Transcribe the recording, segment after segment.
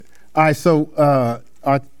All right, so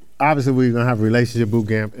obviously we're gonna have a relationship boot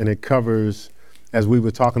camp, and it covers, as we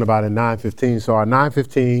were talking about, at 9:15. So our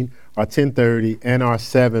 9:15, our 10:30, and our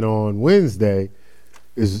 7 on Wednesday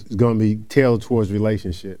is going to be tailored towards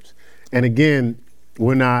relationships. And again,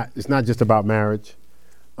 it's not just about marriage.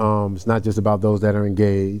 It's not just about those that are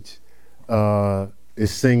engaged.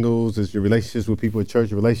 It's singles, it's your relationships with people at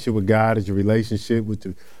church, your relationship with God, it's your relationship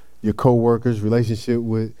with your co-workers, relationship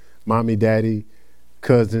with mommy, daddy,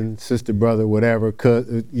 cousin, sister, brother, whatever.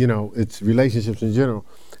 It's relationships in general.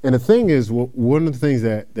 And the thing is, one of the things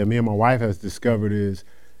that me and my wife has discovered is,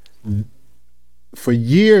 for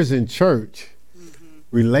years in church,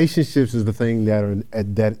 relationships is the thing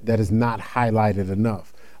that is not highlighted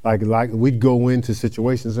enough. Like we go into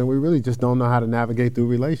situations and we really just don't know how to navigate through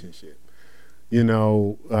relationship. We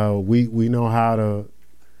know how to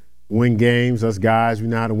win games. Us guys, we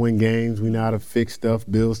know how to win games. We know how to fix stuff,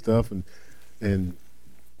 build stuff, and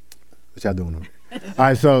what y'all doing over there? All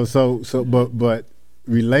right, but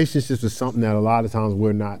relationships is something that a lot of times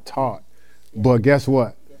we're not taught. But guess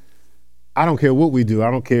what? I don't care what we do. I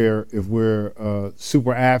don't care if we're a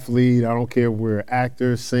super athlete. I don't care if we're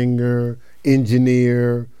actor, singer,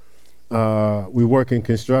 engineer. We work in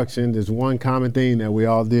construction. There's one common thing that we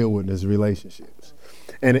all deal with, is relationships.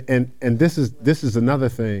 And this is another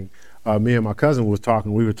thing. Me and my cousin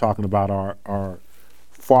we were talking about our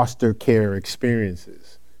foster care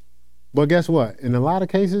experiences. But guess what? In a lot of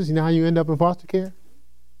cases, you know how you end up in foster care?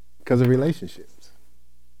 Because of relationships.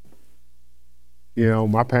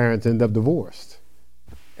 My parents end up divorced.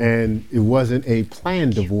 And it wasn't a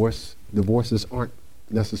planned divorce. Divorces aren't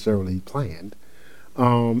necessarily planned.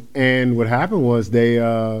 And what happened was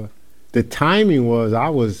the timing was I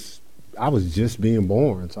was just being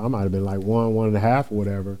born. So I might have been like 1.5 or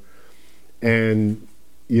whatever. And,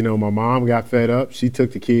 my mom got fed up. She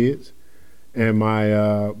took the kids. And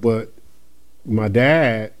but my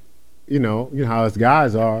dad, you know how us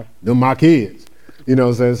guys are, they're my kids. You know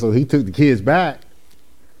what I'm saying? So he took the kids back.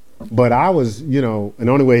 But I was, and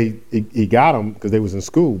the only way he got them, because they was in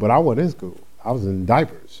school, but I wasn't in school. I was in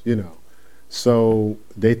diapers, So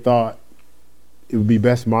they thought it would be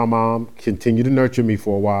best my mom continue to nurture me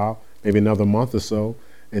for a while, maybe another month or so.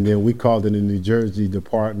 And then we called it in New Jersey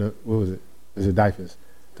Department, what was it? Is it DYFS?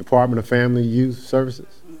 Department of Family Youth Services?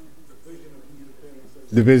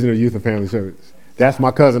 Division of Youth and Family Services. That's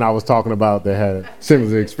my cousin I was talking about that had a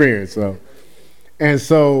similar experience. So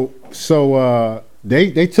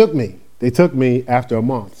they took me. They took me after a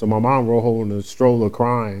month. So my mom rolled holding a stroller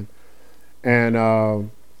crying. And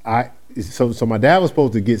so my dad was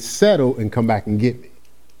supposed to get settled and come back and get me.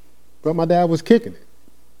 But my dad was kicking it.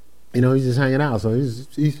 He's just hanging out. So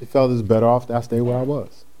he felt it was better off that I stayed where I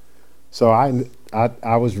was. So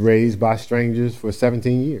I was raised by strangers for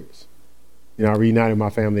 17 years. I reunited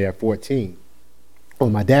my family at 14.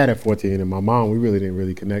 Well, my dad at 14 and my mom, we really didn't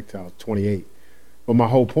really connect till I was 28. But my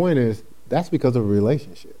whole point is, that's because of a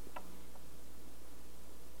relationship.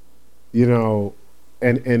 And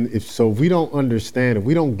if we don't understand, if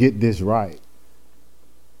we don't get this right,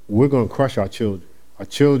 we're going to crush our children. Our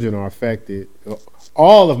children are affected.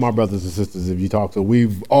 All of my brothers and sisters, if you talk to,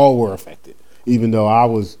 we've all were affected. Even though I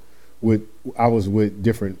was with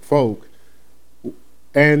different folk.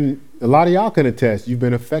 And a lot of y'all can attest, you've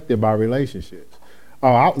been affected by relationships.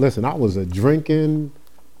 Listen, I was a drinking,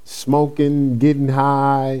 smoking, getting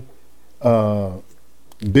high,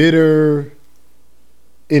 bitter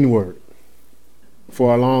N-word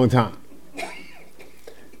for a long time.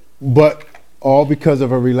 But all because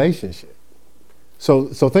of a relationship. So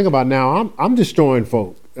think about now, I'm destroying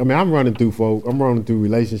folk. I'm running through folk. I'm running through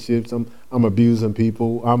relationships. I'm abusing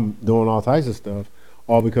people. I'm doing all types of stuff,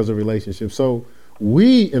 all because of relationships. So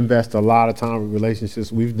we invest a lot of time with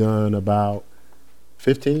relationships. We've done about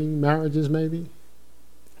 15 marriages, maybe.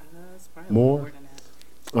 It's probably more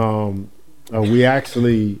than that. We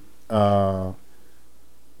actually. How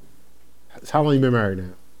long you been married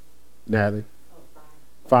now, Natalie?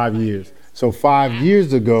 5 years. So 5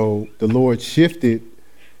 years ago, the Lord shifted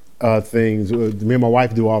things. Me and my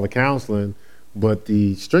wife do all the counseling, but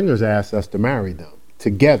the Stringers asked us to marry them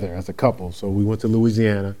together as a couple. So we went to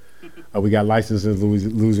Louisiana. We got licensed in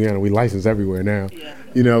Louisiana. We licensed everywhere now.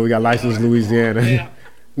 Yeah. We got licensed in Louisiana. Yeah.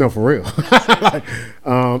 No, for real.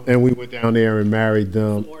 And we went down there and married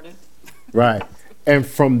them. Right. And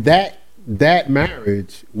from that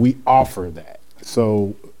marriage, we offer that.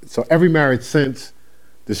 So every marriage since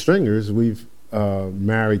the Stringers, we've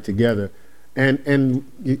married together. And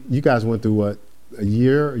you guys went through what, a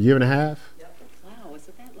year and a half? Yep. Wow, was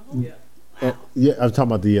it that long? Yeah. Yeah, I was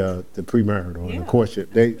talking about the premarital and the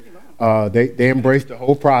courtship. They embraced the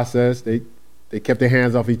whole process. They They kept their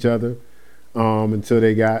hands off each other until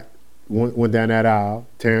they went down that aisle.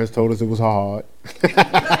 Terrence told us it was hard.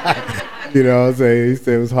 You know what I'm saying? He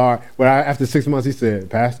said it was hard. But after 6 months, he said,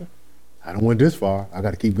 Pastor, I don't went this far. I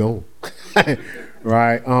got to keep going.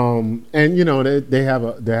 Right? And, you know, they have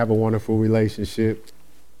a wonderful relationship.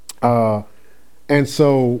 And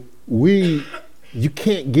so you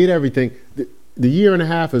can't get everything. The year and a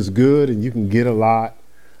half is good, and you can get a lot.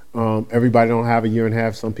 Everybody don't have a year and a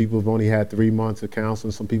half. Some people have only had 3 months of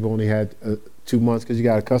counseling. Some people only had 2 months, because you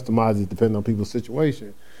got to customize it depending on people's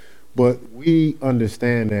situation. But we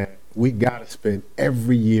understand that we got to spend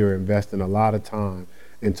every year investing a lot of time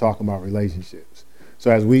in talking about relationships. So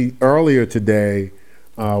as earlier today,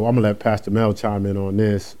 I'm going to let Pastor Mel chime in on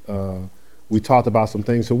this. We talked about some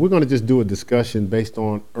things. So we're going to just do a discussion based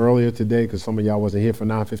on earlier today, because some of y'all wasn't here for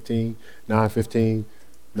 9:15.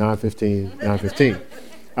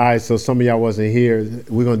 All right, so some of y'all wasn't here.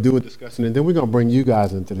 We're going to do a discussion, and then we're going to bring you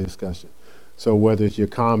guys into the discussion. So whether it's your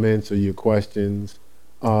comments or your questions,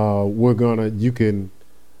 we'll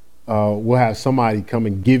have somebody come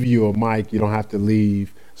and give you a mic. You don't have to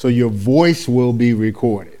leave. So your voice will be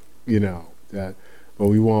recorded, you know. But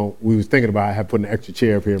we won't. We was thinking about putting an extra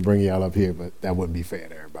chair up here and bringing y'all up here, but that wouldn't be fair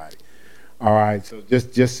to everybody. All right, so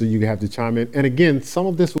just so you have to chime in. And again, some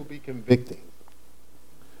of this will be convicting.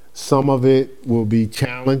 Some of it will be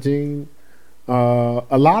challenging. A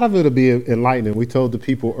lot of it will be enlightening. We told the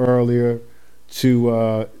people earlier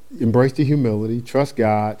to embrace the humility, trust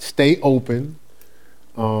God, stay open.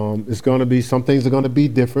 It's going to be, some things are going to be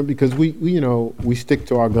different, because we stick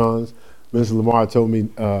to our guns. Mr. Lamar told me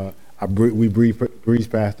we breeze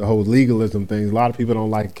past the whole legalism things. A lot of people don't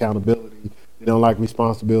like accountability. They don't like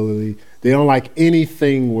responsibility. They don't like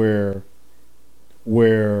anything where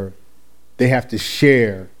they have to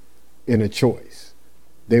share in a choice.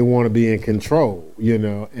 They want to be in control, you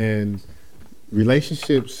know, and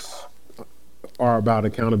relationships are about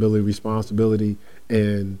accountability, responsibility,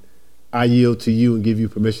 and I yield to you and give you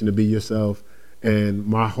permission to be yourself. And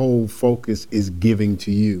my whole focus is giving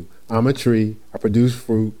to you. I'm a tree. I produce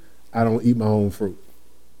fruit. I don't eat my own fruit.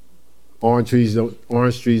 Orange trees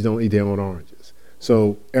don't eat their own oranges.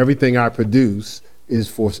 So everything I produce is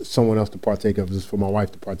for someone else to partake of, is for my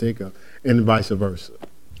wife to partake of, and vice versa.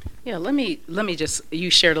 Yeah, let me just, you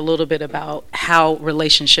shared a little bit about how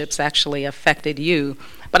relationships actually affected you,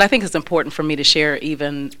 but I think it's important for me to share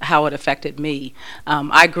even how it affected me.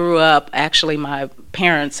 I grew up, actually, my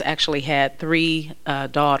parents actually had 3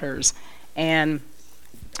 daughters, and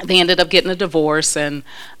they ended up getting a divorce, and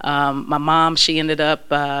my mom, she ended up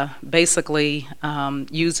basically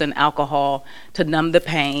using alcohol to numb the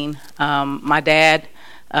pain. My dad,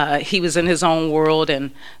 he was in his own world,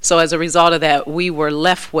 and so as a result of that, we were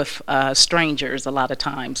left with strangers a lot of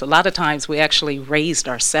times. A lot of times we actually raised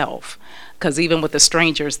ourselves, because even with the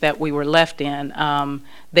strangers that we were left in,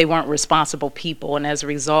 they weren't responsible people, and as a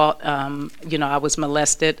result, I was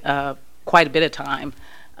molested quite a bit of time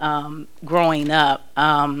growing up,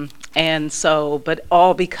 and so, but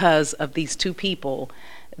all because of these 2 people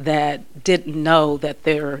that didn't know that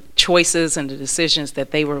their choices and the decisions that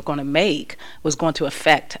they were going to make was going to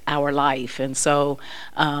affect our life. And so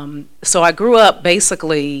I grew up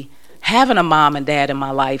basically having a mom and dad in my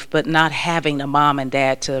life, but not having a mom and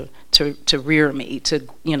dad to rear me, to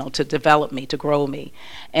develop me, to grow me.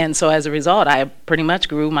 And so as a result, I pretty much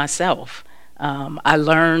grew myself. I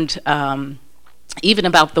learned even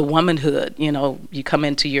about the womanhood. You come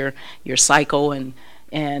into your cycle,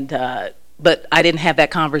 but I didn't have that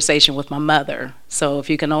conversation with my mother. So if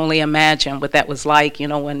you can only imagine what that was like,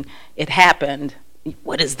 when it happened,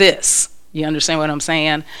 what is this? You understand what I'm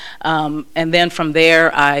saying? And then from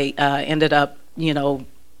there, I ended up,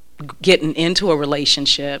 getting into a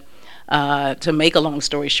relationship. To make a long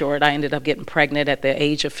story short, I ended up getting pregnant at the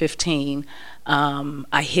age of 15.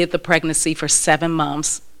 I hid the pregnancy for 7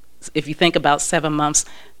 months. If you think about 7 months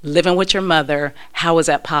living with your mother, how is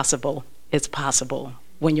that possible? It's possible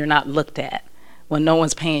when you're not looked at, when no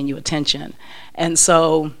one's paying you attention. And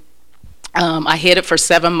so I hid it for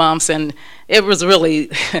 7 months, and it was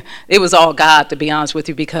really, it was all God, to be honest with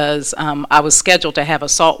you, because I was scheduled to have a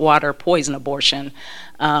saltwater poison abortion.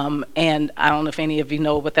 And I don't know if any of you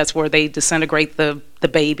know, but that's where they disintegrate the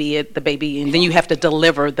baby, and then you have to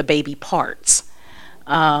deliver the baby parts.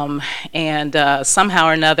 And somehow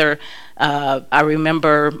or another, I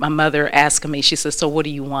remember my mother asking me, she said, "So what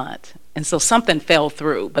do you want?" And so something fell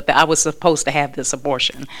through, but I was supposed to have this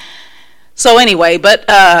abortion. So anyway,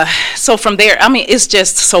 so from there, it's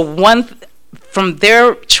just, from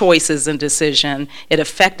their choices and decision, it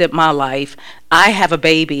affected my life. I have a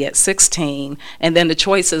baby at 16, and then the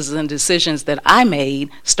choices and decisions that I made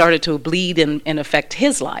started to bleed and affect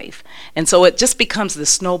his life. And so it just becomes this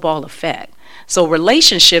snowball effect. So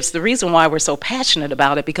relationships, the reason why we're so passionate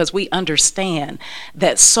about it, because we understand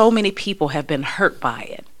that so many people have been hurt by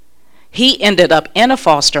it. He ended up in a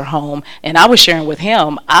foster home, and I was sharing with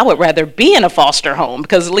him, I would rather be in a foster home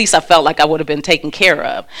because at least I felt like I would have been taken care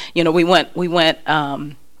of. You know, we went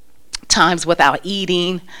times without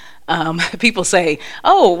eating. People say,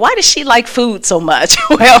 oh, why does she like food so much?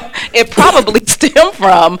 Well, it probably stemmed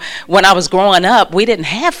from when I was growing up, we didn't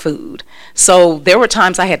have food. So there were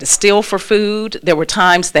times I had to steal for food. There were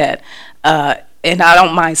times that, and I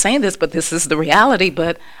don't mind saying this, but this is the reality,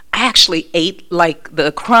 but I actually ate like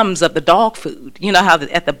the crumbs of the dog food. You know how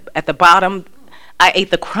at the bottom, I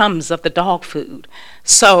ate the crumbs of the dog food.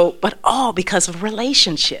 So, but all because of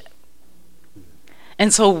relationship.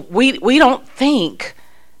 And so we don't think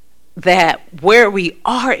that where we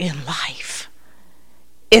are in life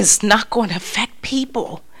is not going to affect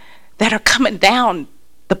people that are coming down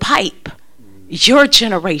the pipe. Your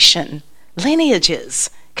generation, lineages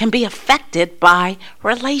can be affected by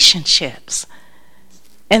relationships.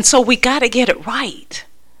 And so we got to get it right.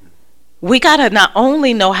 We got to not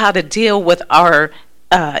only know how to deal with our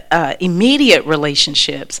immediate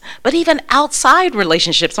relationships, but even outside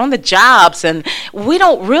relationships on the jobs. And we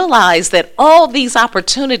don't realize that all these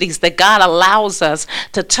opportunities that God allows us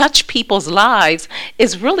to touch people's lives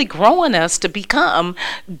is really growing us to become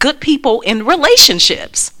good people in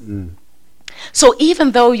relationships. So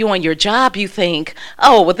even though you're on your job, you think,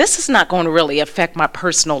 oh, well, this is not going to really affect my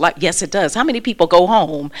personal life. Yes, it does. How many people go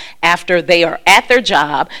home after they are at their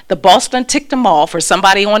job, the boss done ticked them off, or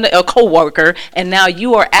somebody on a coworker, and now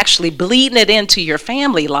you are actually bleeding it into your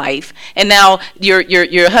family life, and now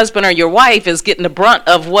your husband or your wife is getting the brunt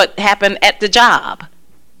of what happened at the job.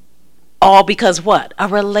 All because what? A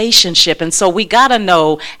relationship. And so we got to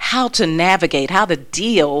know how to navigate, how to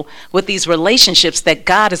deal with these relationships that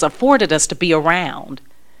God has afforded us to be around.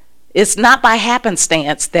 It's not by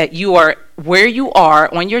happenstance that you are where you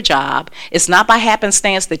are on your job. It's not by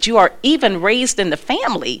happenstance that you are even raised in the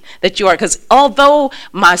family that you are. Because although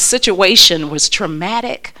my situation was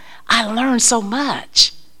traumatic, I learned so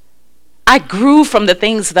much. I grew from the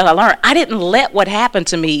things that I learned. I didn't let what happened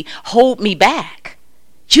to me hold me back.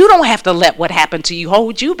 You don't have to let what happened to you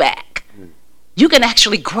hold you back. You can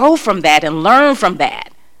actually grow from that and learn from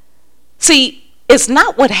that. See, it's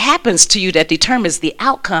not what happens to you that determines the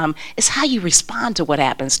outcome. It's how you respond to what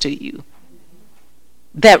happens to you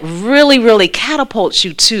that really, really catapults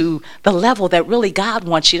you to the level that really God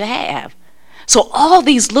wants you to have. So all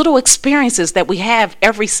these little experiences that we have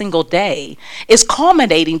every single day is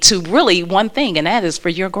culminating to really one thing, and that is for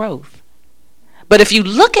your growth. But if you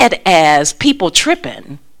look at it as people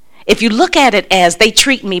tripping, if you look at it as they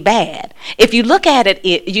treat me bad, if you look at it,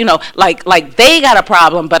 you know, like they got a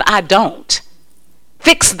problem, but I don't,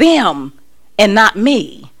 fix them and not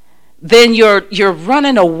me, then you're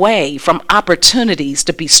running away from opportunities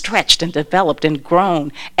to be stretched and developed and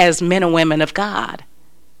grown as men and women of God.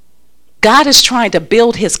 God is trying to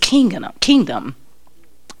build his kingdom.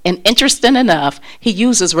 And interesting enough, he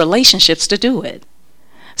uses relationships to do it.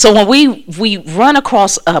 So when we run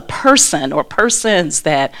across a person or persons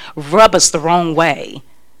that rub us the wrong way,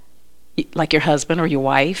 like your husband or your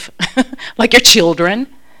wife, like your children,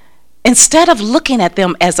 instead of looking at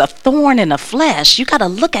them as a thorn in the flesh, you got to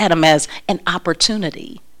look at them as an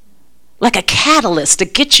opportunity, like a catalyst to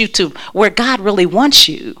get you to where God really wants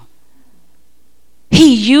you.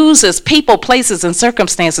 He uses people, places, and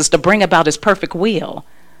circumstances to bring about his perfect will.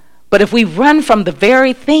 But if we run from the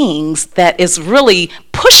very things that is really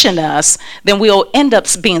pushing us, then we'll end up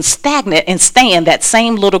being stagnant and staying that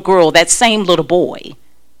same little girl, that same little boy.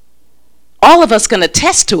 All of us can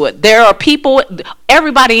attest to it. There are people,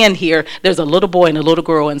 everybody in here, there's a little boy and a little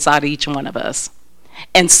girl inside of each one of us.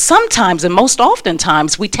 And sometimes, and most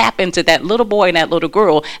oftentimes, we tap into that little boy and that little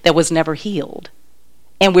girl that was never healed.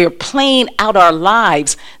 And we're playing out our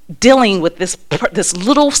lives dealing with this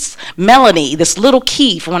little Melanie, this little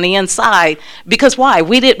Keith on the inside. Because why?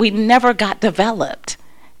 We never got developed.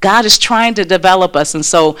 God is trying to develop us. And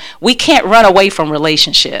so we can't run away from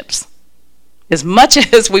relationships. As much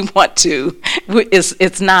as we want to,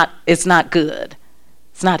 it's not good.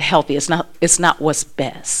 It's not healthy. It's not what's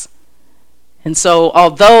best. And so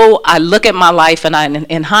although I look at my life and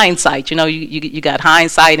in hindsight, you know, you got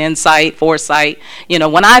hindsight, insight, foresight. You know,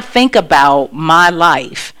 when I think about my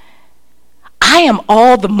life, I am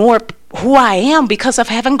all the more who I am because of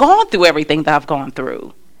having gone through everything that I've gone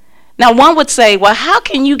through. Now, one would say, well, how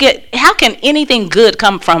can anything good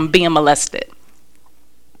come from being molested?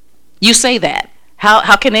 You say that.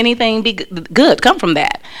 How can anything be good come from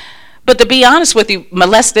that? But to be honest with you,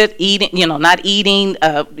 molested, eating, not eating,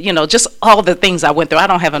 just all the things I went through. I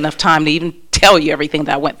don't have enough time to even tell you everything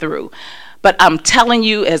that I went through. But I'm telling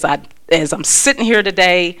you, as I'm sitting here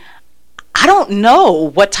today, I don't know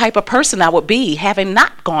what type of person I would be having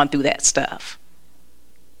not gone through that stuff.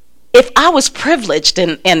 If I was privileged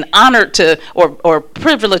and honored to, or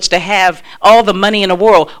privileged to have all the money in the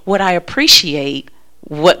world, would I appreciate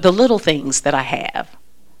what the little things that I have?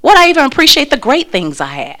 Would I even appreciate the great things I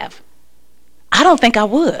have? I don't think I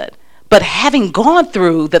would. But having gone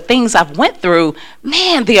through the things I've went through,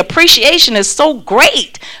 man, the appreciation is so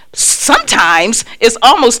great. Sometimes it's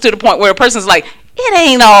almost to the point where a person's like, it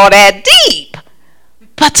ain't all that deep.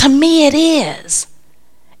 But to me it is.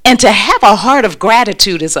 And to have a heart of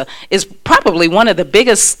gratitude is probably one of the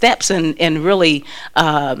biggest steps in really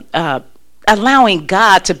allowing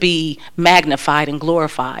God to be magnified and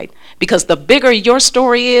glorified. Because the bigger your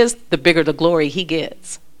story is, the bigger the glory he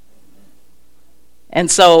gets. And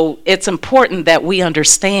so it's important that we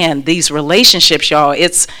understand these relationships, y'all.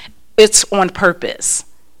 It's on purpose.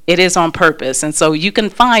 It is on purpose. And so you can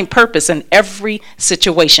find purpose in every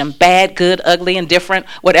situation, bad, good, ugly, indifferent,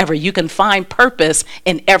 whatever. You can find purpose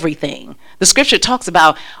in everything. The scripture talks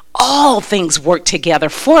about all things work together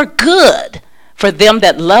for good for them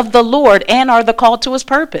that love the Lord and are the called to his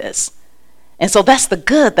purpose. And so that's the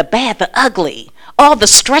good, the bad, the ugly, all the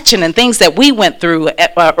stretching and things that we went through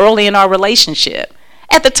early in our relationship.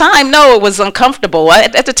 At the time, no, it was uncomfortable.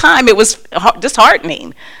 At the time, it was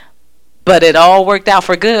disheartening. But it all worked out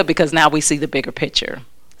for good because now we see the bigger picture.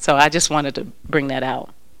 So I just wanted to bring that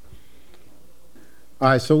out. All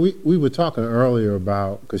right, so we were talking earlier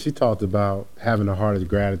about, because she talked about having a heart of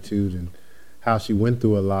gratitude and how she went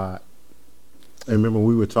through a lot. And remember,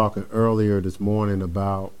 we were talking earlier this morning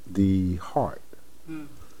about the heart.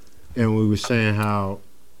 And we were saying how,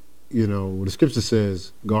 the scripture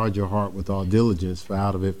says, guard your heart with all diligence, for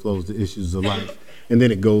out of it flows the issues of life. And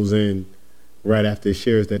then it goes in, right after it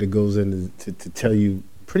shares that, it goes in to tell you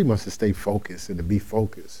pretty much to stay focused and to be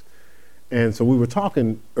focused. And so we were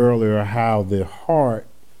talking earlier how the heart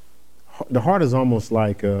is almost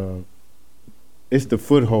like it's the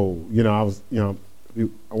foothold. I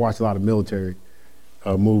watch a lot of military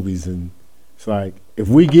movies, and it's like, if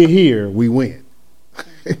we get here, we win.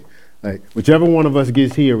 Like, whichever one of us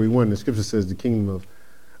gets here, we win. The scripture says the kingdom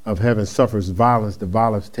of heaven suffers violence, the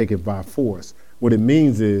violence take it by force. What it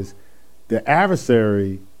means is the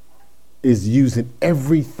adversary is using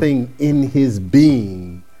everything in his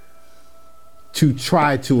being to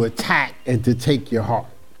try to attack and to take your heart.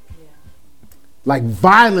 Yeah. Like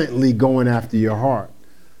violently going after your heart.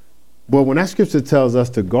 But when that scripture tells us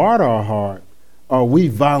to guard our heart, are we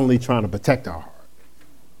violently trying to protect our heart?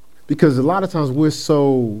 Because a lot of times we're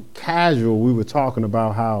so casual. We were talking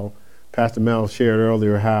about how Pastor Mel shared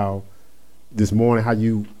earlier, how this morning, how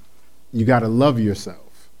you got to love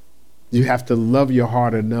yourself. You have to love your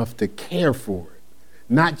heart enough to care for it,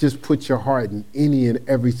 not just put your heart in any and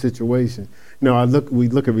every situation. We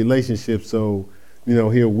look at relationships. So,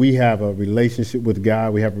 here we have a relationship with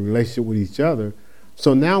God. We have a relationship with each other.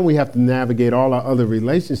 So now we have to navigate all our other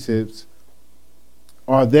relationships.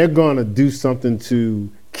 Are they going to do something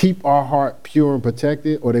to keep our heart pure and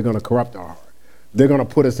protected, or they're going to corrupt our heart? They're going to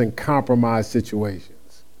put us in compromised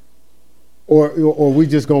situations. Or we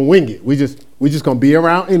just going to wing it. We just going to be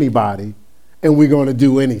around anybody, and we're going to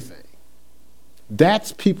do anything.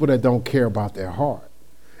 That's people that don't care about their heart.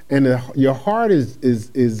 And your heart is,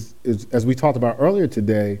 as we talked about earlier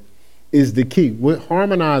today, is the key. What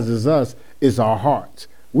harmonizes us is our hearts.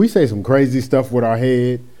 We say some crazy stuff with our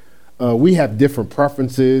head. We have different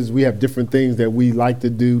preferences. We have different things that we like to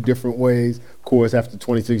do different ways. Of course, after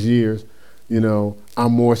 26 years,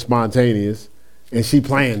 I'm more spontaneous and she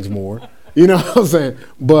plans more. You know what I'm saying?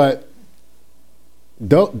 But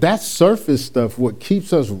that surface stuff, what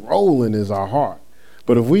keeps us rolling is our heart.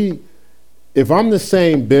 But if I'm the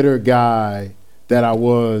same bitter guy that I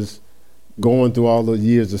was going through all those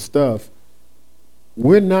years of stuff,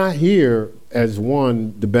 we're not here as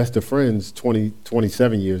the best of friends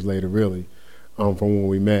 27 years later, really, from when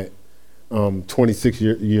we met, 26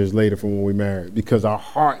 years later from when we married, because our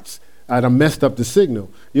hearts, I'd have messed up the signal.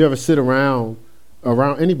 You ever sit around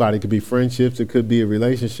anybody, it could be friendships, it could be a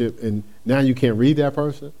relationship, and now you can't read that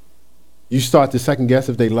person? You start to second guess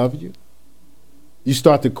if they love you. You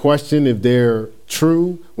start to question if they're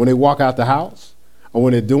true when they walk out the house or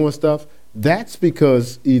when they're doing stuff. That's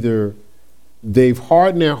because either they've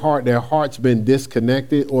hardened their heart, their heart's been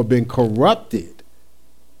disconnected or been corrupted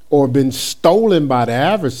or been stolen by the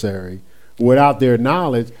adversary without their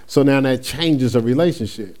knowledge. So now that changes a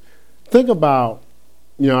relationship. Think about,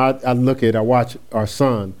 I watch our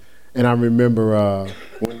son, and I remember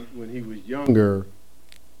when he was younger,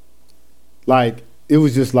 like, it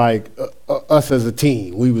was just like us as a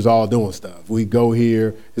team. We was all doing stuff. We go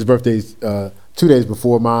here. His birthday's 2 days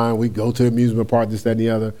before mine. We go to the amusement park, this, that, and the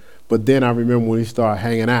other. But then I remember when he started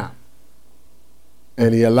hanging out,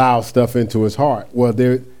 and he allowed stuff into his heart. Well,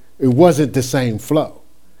 it wasn't the same flow.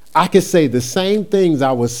 I could say the same things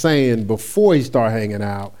I was saying before he started hanging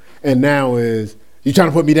out, and now is, you trying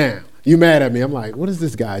to put me down. You mad at me. I'm like, what is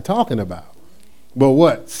this guy talking about? But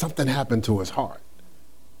what? Something happened to his heart.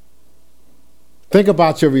 Think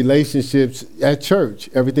about your relationships at church.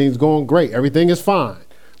 Everything's going great. Everything is fine.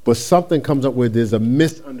 But something comes up where there's a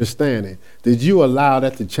misunderstanding. Did you allow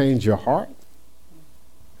that to change your heart?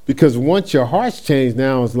 Because once your heart's changed,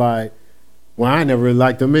 now it's like, well, I never really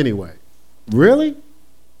liked them anyway. Really?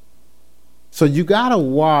 So you got to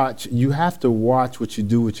watch. You have to watch what you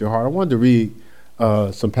do with your heart. I wanted to read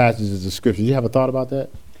some passages of scripture. You have a thought about that?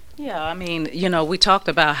 Yeah, I mean, we talked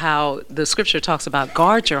about how the scripture talks about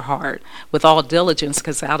guard your heart with all diligence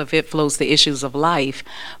because out of it flows the issues of life.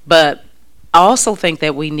 But I also think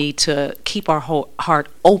that we need to keep our whole heart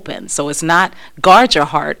open. So it's not guard your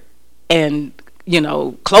heart and,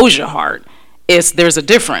 close your heart. There's a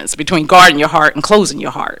difference between guarding your heart and closing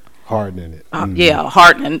your heart. Hardening it. Yeah,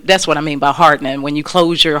 hardening. That's what I mean by hardening. When you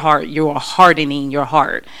close your heart, you are hardening your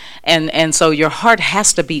heart. And so your heart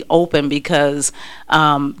has to be open because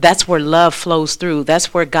that's where love flows through.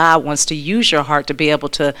 That's where God wants to use your heart to be able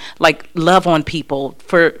to love on people,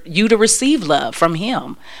 for you to receive love from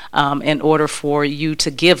him in order for you to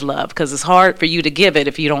give love, because it's hard for you to give it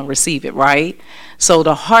if you don't receive it, right? So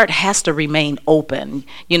the heart has to remain open.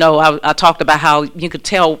 I talked about how you could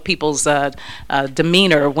tell people's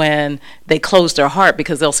demeanor when they close their heart,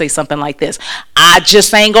 because they'll say something like this: I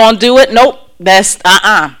just ain't gonna do it. Nope, that's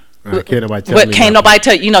can't nobody tell me. But can't nobody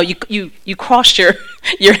tell you. You cross your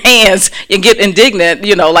hands and get indignant.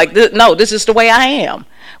 No, this is the way I am.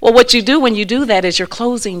 Well, what you do when you do that is you're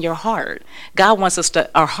closing your heart. God wants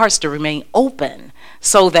our hearts to remain open,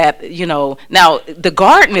 so that, now the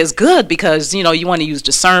garden is good because, you want to use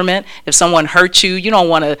discernment. If someone hurts you, you don't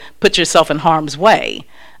want to put yourself in harm's way.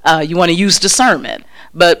 You want to use discernment.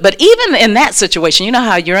 But even in that situation, you know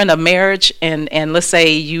how you're in a marriage and let's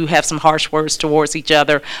say you have some harsh words towards each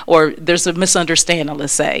other, or there's a misunderstanding,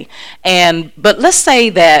 let's say. But let's say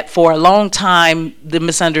that for a long time, the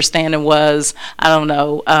misunderstanding was,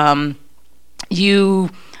 you're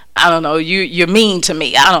mean to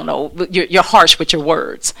me. You're harsh with your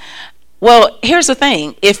words. Well, here's the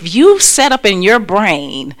thing. If you set up in your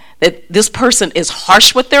brain that this person is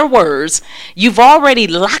harsh with their words, you've already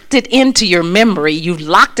locked it into your memory. You've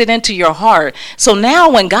locked it into your heart. So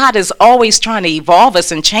now when God is always trying to evolve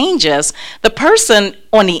us and change us, the person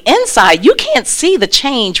on the inside, you can't see the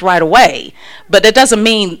change right away. But it doesn't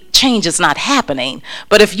mean change is not happening.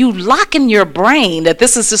 But if you lock in your brain that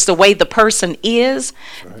this is just the way the person is,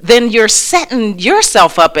 right, then you're setting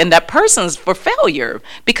yourself up and that person's for failure.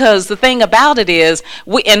 Because the thing about it is,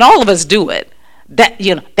 and all of us do it,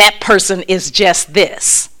 that person is just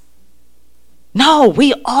this. No,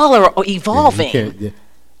 we all are evolving.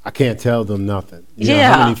 I can't tell them nothing. You know,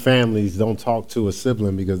 how many families don't talk to a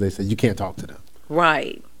sibling because they say you can't talk to them?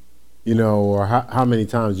 Right. Or how many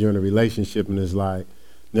times you're in a relationship and it's like,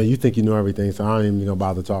 no, you think you know everything, so I ain't even gonna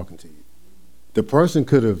bother talking to you. The person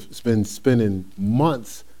could have been spending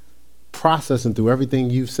months processing through everything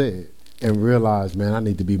you've said and realized, man, I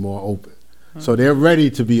need to be more open. Mm-hmm. So they're ready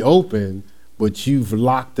to be open, but you've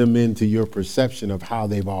locked them into your perception of how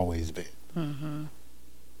they've always been. Mm-hmm.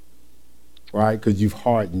 Right? Because you've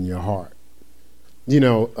hardened your heart.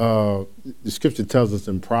 The scripture tells us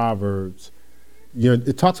in Proverbs,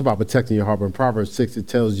 it talks about protecting your heart, but in Proverbs 6, it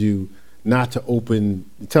tells you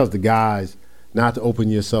it tells the guys not to open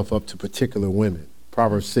yourself up to particular women.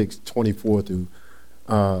 Proverbs 6, 24 through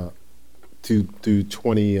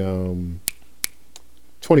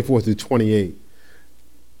 24 through 28.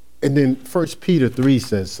 And then 1 Peter 3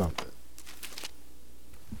 says something.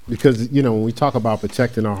 Because, when we talk about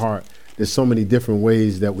protecting our heart, there's so many different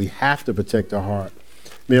ways that we have to protect our heart.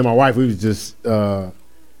 Me and my wife, we was just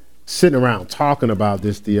sitting around talking about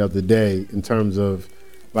this the other day in terms of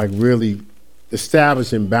really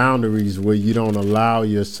establishing boundaries where you don't allow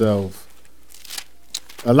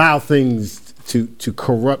things to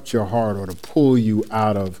corrupt your heart or to pull you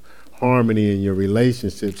out of harmony in your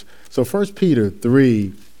relationships. So 1 Peter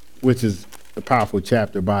 3, which is a powerful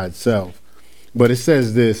chapter by itself, but it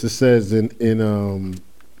says this. It says in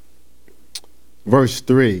verse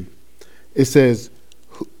 3, it says,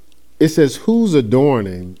 whose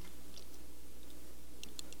adorning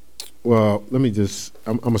well, let me just,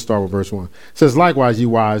 I'm going to start with verse 1. It says, likewise, you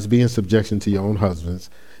wives, be in subjection to your own husbands,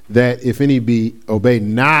 that if any be obey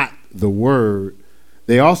not the word,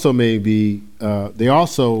 they also may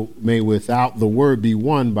without the word be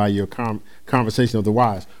won by your conversation of the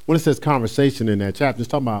wise. When it says conversation in that chapter, it's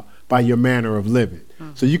talking about by your manner of living.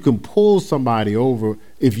 So you can pull somebody over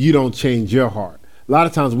if you don't change your heart. A lot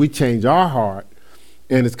of times we change our heart,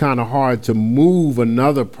 and it's kind of hard to move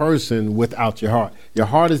another person without your heart. Your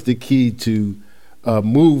heart is the key to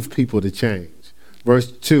move people to change.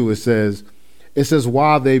 Verse 2, it says,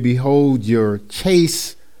 while they behold your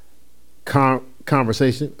chaste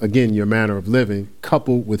conversation, again, your manner of living,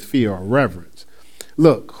 coupled with fear or reverence.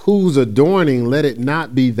 Look, whose adorning, let it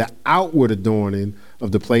not be the outward adorning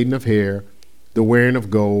of the plaiting of hair, the wearing of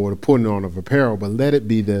gold, or the putting on of apparel, but let it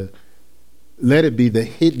be the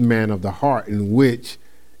hidden man of the heart, in which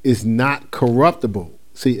is not corruptible.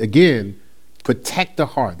 See, again, protect the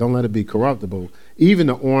heart. Don't let it be corruptible. Even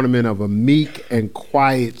the ornament of a meek and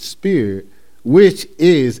quiet spirit, which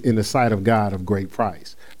is in the sight of God of great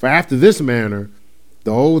price. For after this manner,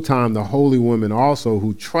 the old time, the holy women also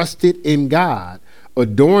who trusted in God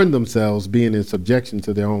adorned themselves, being in subjection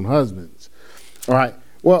to their own husbands. All right.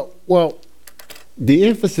 Well, the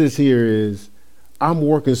emphasis here is I'm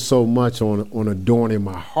working so much on adorning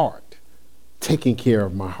my heart, taking care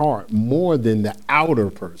of my heart more than the outer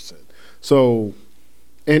person. So,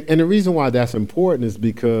 and the reason why that's important is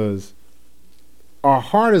because our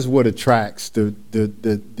heart is what attracts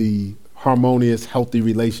the harmonious, healthy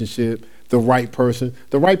relationship, the right person.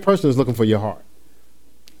 The right person is looking for your heart.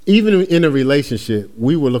 Even in a relationship,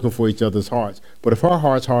 we were looking for each other's hearts. But if her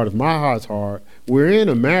heart's hard, if my heart's hard, we're in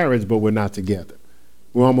a marriage, but we're not together.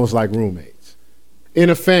 We're almost like roommates. In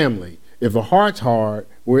a family, if a heart's hard,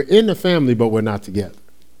 we're in the family, but we're not together.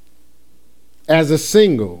 As a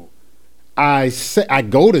single, I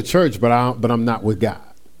go to church, but I'm not with God,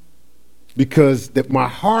 because my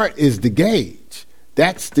heart is the gauge.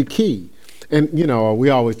 That's the key. And we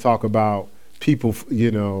always talk about people.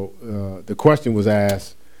 The question was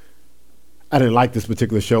asked. I didn't like this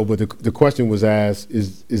particular show, but the question was asked: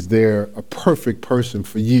 Is there a perfect person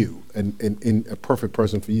for you, and a perfect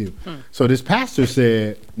person for you? So this pastor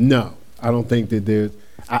said, no, I don't think that there's.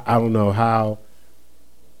 I don't know how.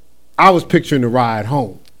 I was picturing the ride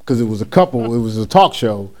home, because it was a couple. It was a talk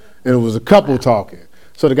show, and it was a couple talking.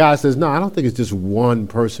 So the guy says, no, I don't think it's just one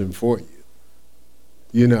person for you.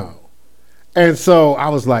 And so I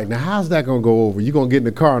was like, now how's that going to go over? You're going to get in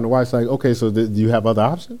the car, and the wife's like, okay, so do you have other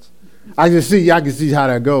options? I can see how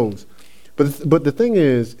that goes. But the thing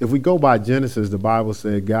is, if we go by Genesis, the Bible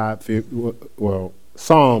said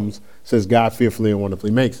Psalms says God fearfully and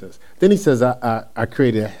wonderfully makes us. Then he says, I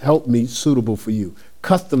created a helpmeet suitable for you,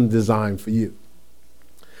 custom designed for you.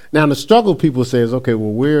 Now, the struggle people say is, okay,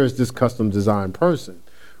 well, where is this custom designed person?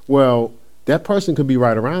 Well, that person could be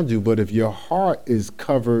right around you, but if your heart is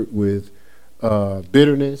covered with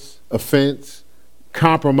bitterness, offense,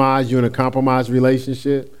 compromise, you're in a compromised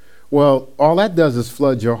relationship, well, all that does is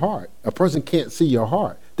flood your heart. A person can't see your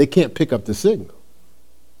heart. They can't pick up the signal.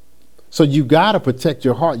 So you got to protect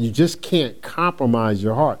your heart. You just can't compromise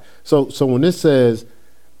your heart. So when this says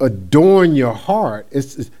adorn your heart,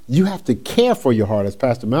 you have to care for your heart. As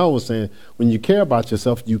Pastor Mel was saying, when you care about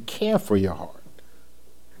yourself, you care for your heart.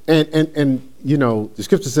 And the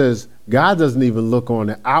scripture says God doesn't even look on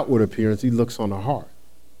the outward appearance. He looks on the heart.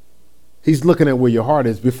 He's looking at where your heart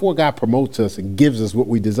is. Before God promotes us and gives us what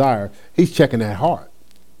we desire, he's checking that heart.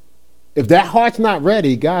 If that heart's not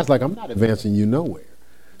ready, God's like, I'm not advancing you nowhere.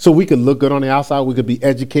 So we could look good on the outside. We could be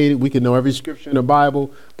educated. We could know every scripture in the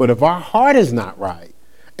Bible. But if our heart is not right,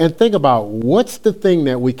 and think about what's the thing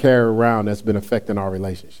that we carry around that's been affecting our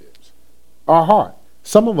relationships? Our heart.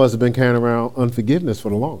 Some of us have been carrying around unforgiveness for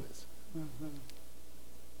the longest.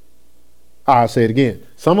 I'll say it again.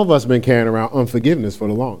 Some of us have been carrying around unforgiveness for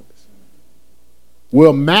the longest.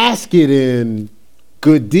 We'll mask it in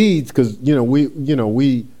good deeds because,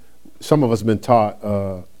 some of us have been taught,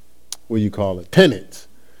 penance.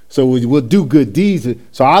 So we'll do good deeds.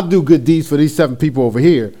 So I'll do good deeds for these 7 people over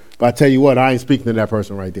here. But I tell you what, I ain't speaking to that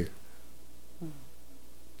person right there.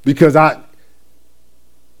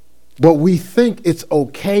 But we think it's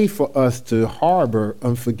okay for us to harbor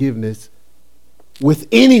unforgiveness with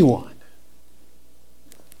anyone.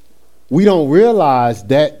 We don't realize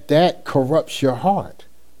that corrupts your heart.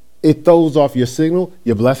 It throws off your signal.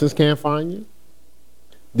 Your blessings can't find you.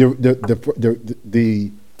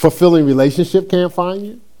 The fulfilling relationship can't find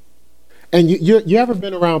you. And you ever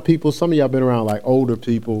been around people? Some of y'all been around like older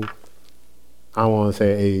people. I don't want to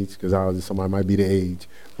say age because somebody might be the age.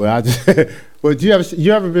 But but you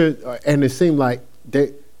ever been? And it seemed like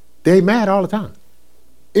They mad all the time,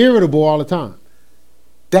 irritable all the time.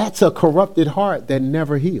 That's a corrupted heart that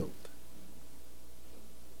never healed.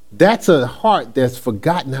 That's a heart that's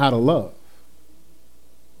forgotten how to love.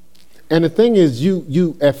 And the thing is,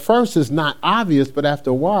 you at first it's not obvious, but after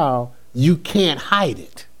a while, you can't hide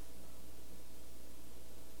it.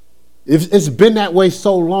 It's been that way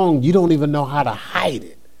so long, you don't even know how to hide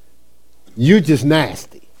it. You're just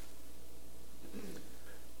nasty.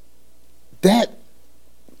 That,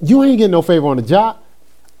 you ain't getting no favor on the job.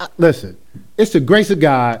 Listen, it's the grace of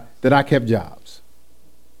God that I kept jobs.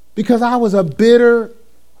 Because I was a bitter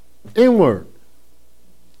inward.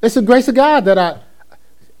 It's the grace of God that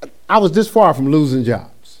I was this far from losing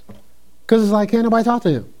jobs. Because it's like, can't nobody talk to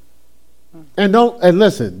him. And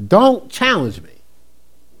listen, don't challenge me.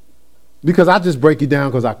 Because I just break you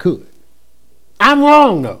down because I could. I'm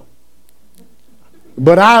wrong though.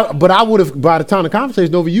 But I would have, by the time the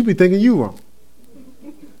conversation's over, you'd be thinking you wrong.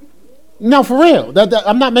 No, for real.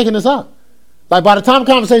 I'm not making this up. Like by the time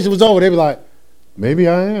the conversation was over, they'd be like, maybe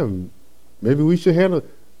I am. Maybe we should handle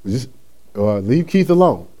just leave Keith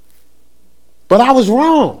alone. But I was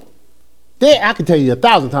wrong. I can tell you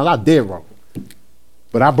 1,000 times I did wrong.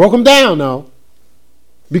 But I broke them down though.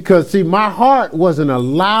 Because, see, my heart wasn't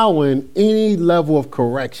allowing any level of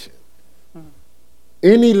correction,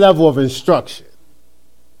 any level of instruction.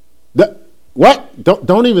 What?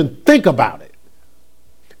 Don't even think about it.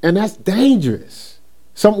 And that's dangerous.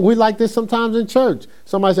 We like this sometimes in church.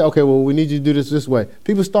 Somebody say, okay, well, we need you to do this way.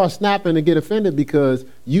 People start snapping and get offended because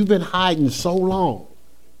you've been hiding so long.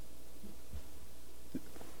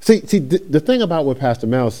 See, the thing about what Pastor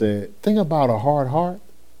Mel said, think about a hard heart,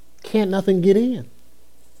 can't nothing get in.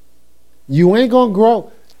 You ain't going to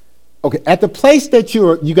grow. Okay, at the place that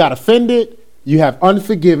you got offended, you have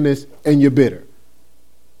unforgiveness, and you're bitter.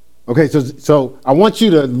 Okay, so I want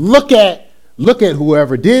you to look at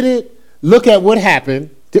whoever did it, look at what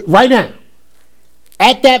happened right now.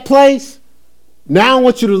 At that place, now I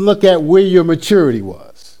want you to look at where your maturity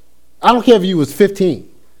was. I don't care if you was 15.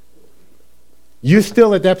 You're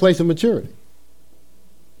still at that place of maturity.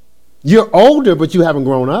 You're older, but you haven't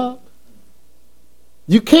grown up.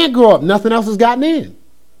 You can't grow up. Nothing else has gotten in.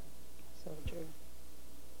 So true.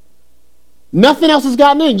 Nothing else has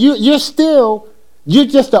gotten in. You're just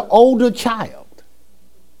an older child.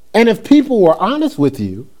 And if people were honest with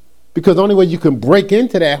you, because the only way you can break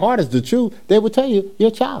into that heart is the truth, they would tell you, you're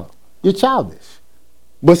a child. You're childish.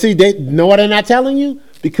 But see, they know why they're not telling you?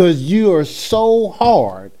 Because you are so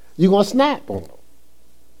hard, you're going to snap on them.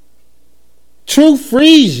 Truth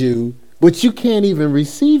frees you, but you can't even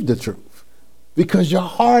receive the truth. Because your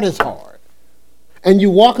heart is hard. And you're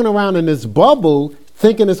walking around in this bubble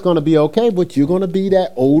thinking it's going to be okay, but you're going to be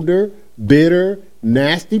that older, bitter,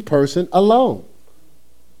 nasty person alone.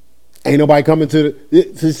 Ain't nobody coming to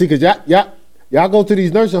see, because y'all go to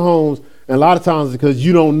these nursing homes, and a lot of times because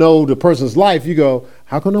you don't know the person's life, you go,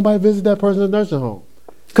 how come nobody visit that person's nursing home?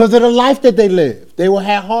 Because of the life that they live. They will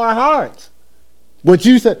have hard hearts. But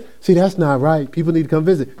you said, see, that's not right. People need to come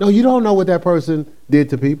visit. No, you don't know what that person did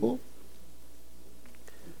to people.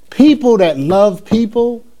 People that love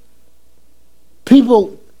people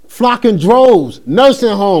flock in droves, nursing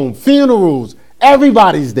home, funerals,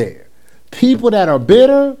 everybody's there. People that are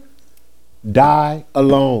bitter die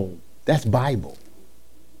alone. That's Bible.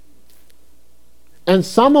 And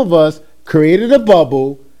some of us created a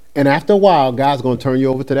bubble, and after a while, God's going to turn you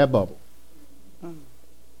over to that bubble.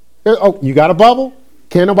 Oh, you got a bubble?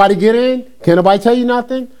 Can't nobody get in? Can't nobody tell you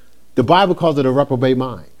nothing? The Bible calls it a reprobate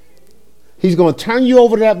mind. He's going to turn you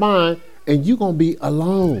over to that mind, and you're going to be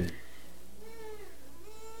alone.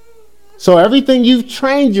 So everything you've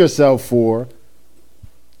trained yourself for,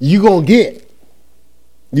 you're going to get.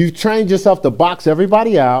 You've trained yourself to box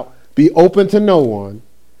everybody out, be open to no one,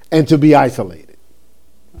 and to be isolated.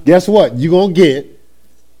 Guess what? You're going to get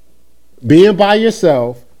being by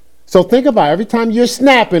yourself. So think about it. Every time you're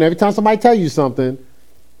snapping, every time somebody tells you something,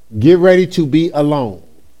 get ready to be alone.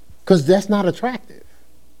 Because that's not attractive.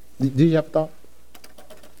 Do you have a thought?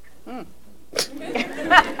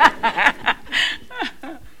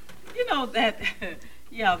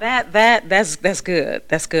 That's good.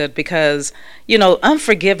 That's good because,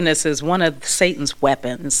 unforgiveness is one of Satan's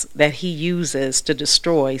weapons that he uses to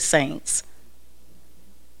destroy saints.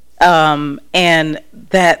 And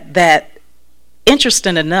that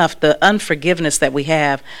interesting enough, the unforgiveness that we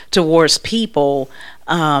have towards people,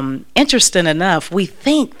 interesting enough, we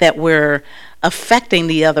think that we're affecting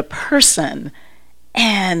the other person,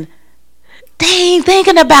 and they ain't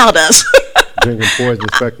thinking about us. Drinking poison,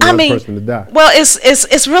 expecting the other person to die. Well,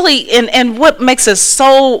 it's really, and what makes it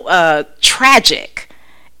so tragic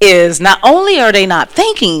is not only are they not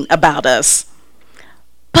thinking about us,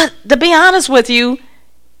 but to be honest with you,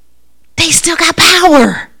 they still got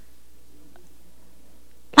power.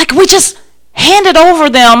 Like we just handed over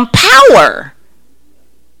them power.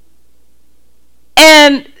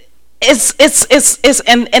 And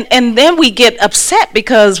and then we get upset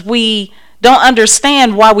because we don't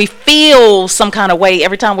understand why we feel some kind of way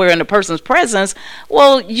every time we're in a person's presence.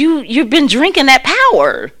 Well, you've been drinking that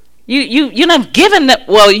power. You done given that.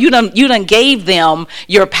 Well, you done gave them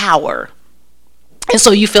your power, and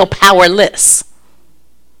so you feel powerless.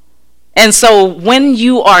 And so when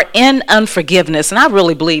you are in unforgiveness, and I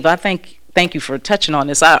really believe, thank you for touching on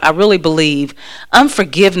this. I really believe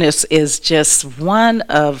unforgiveness is just one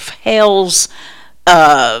of hell's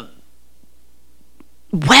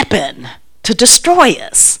weapon to destroy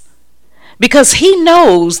us, because he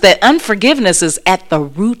knows that unforgiveness is at the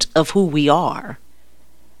root of who we are.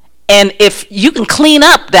 And if you can clean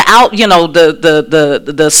up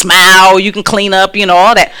the smile, you can clean up,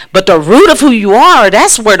 all that, but the root of who you are,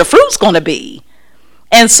 that's where the fruit's going to be.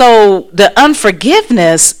 And so the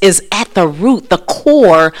unforgiveness is at the root, the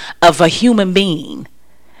core of a human being.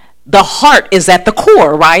 The heart is at the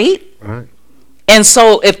core, right? Right. And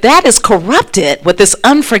so if that is corrupted with this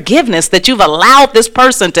unforgiveness, that you've allowed this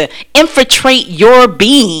person to infiltrate your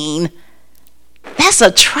being, that's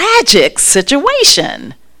a tragic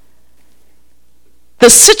situation. The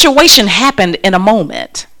situation happened in a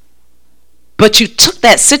moment, but you took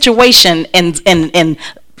that situation and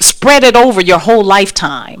spread it over your whole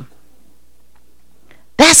lifetime.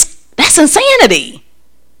 That's insanity.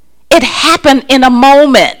 It happened in a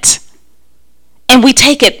moment. And we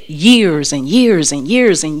take it years and years and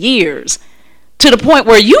years and years to the point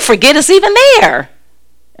where you forget it's even there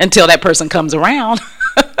until that person comes around.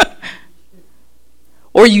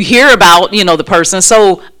 Or you hear about, the person.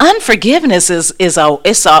 So unforgiveness is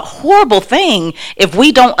a horrible thing if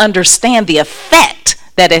we don't understand the effect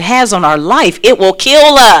that it has on our life. It will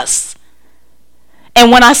kill us.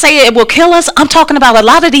 And when I say it will kill us, I'm talking about a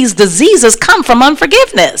lot of these diseases come from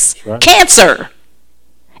unforgiveness. Right. Cancer.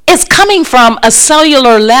 It's coming from a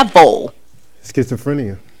cellular level.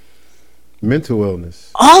 Schizophrenia. Mental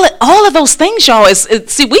illness. All of those things, y'all.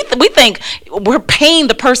 We think we're paying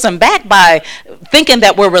the person back by thinking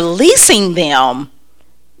that we're releasing them.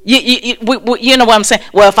 You know what I'm saying?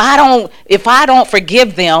 Well, if I don't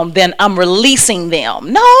forgive them, then I'm releasing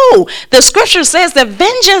them. No, the scripture says that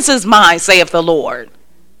vengeance is mine, saith the Lord.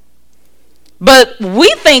 But we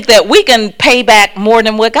think that we can pay back more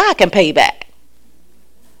than what God can pay back.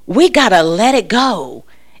 We gotta let it go.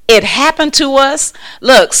 It happened to us.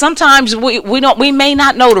 Look, sometimes we may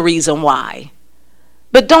not know the reason why,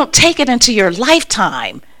 but don't take it into your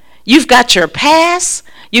lifetime. You've got your past,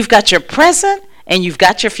 you've got your present, and you've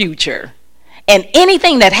got your future. And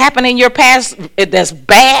anything that happened in your past that's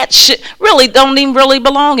bad shit really don't even really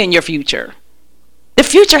belong in your future. The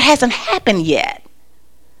future hasn't happened yet.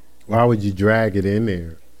 Why would you drag it in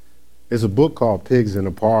there? There's a book called Pigs in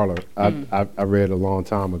the Parlor I read a long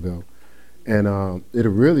time ago. And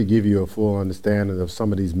it'll really give you a full understanding of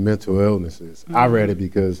some of these mental illnesses. I read it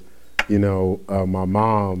because, my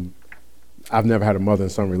mom, I've never had a mother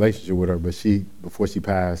and son relationship with her, but before she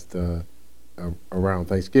passed around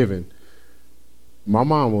Thanksgiving, my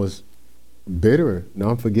mom was bitter and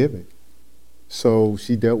unforgiving. So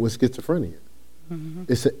she dealt with schizophrenia. Mm-hmm.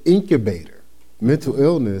 It's an incubator. Mental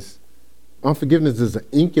illness, unforgiveness is an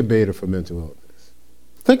incubator for mental illness.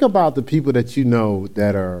 Think about the people that you know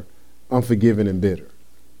that are unforgiving and bitter.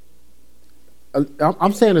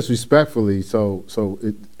 I'm saying this respectfully, so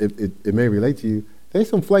it may relate to you. They're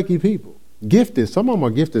some flaky people. Gifted. Some of them are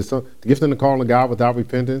gifted. Some gifted in the calling of God without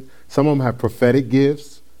repentance. Some of them have prophetic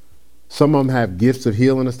gifts. Some of them have gifts of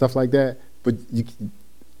healing and stuff like that. But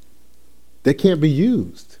they can't be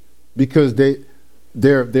used because they're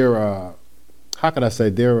how can I say,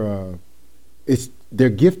 their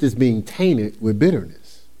gift is being tainted with bitterness.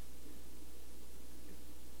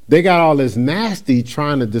 They got all this nasty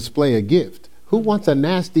trying to display a gift. Who wants a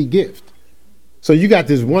nasty gift? So you got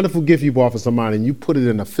this wonderful gift you bought for somebody and you put it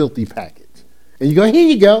in a filthy package. And you go, here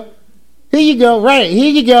you go. Here you go. Right,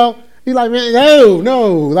 here you go. He's like, man,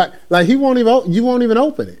 no. Like you won't even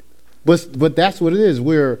open it. But that's what it is.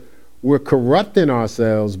 We're corrupting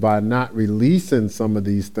ourselves by not releasing some of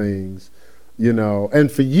these things,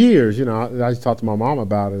 And for years, I just talked to my mom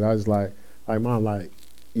about it. I was like, Mom,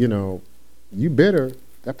 you bitter.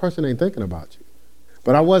 That person ain't thinking about you.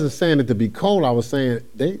 But I wasn't saying it to be cold. I was saying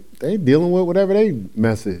they dealing with whatever they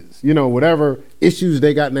mess is, whatever issues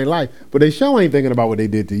they got in their life. But they sure ain't thinking about what they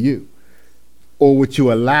did to you or what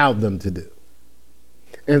you allowed them to do.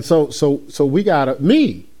 And so we gotta,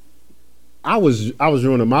 I was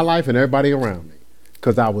ruining my life and everybody around me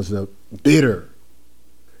because I was bitter,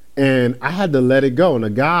 and I had to let it go. And a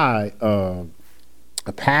guy, a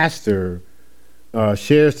pastor,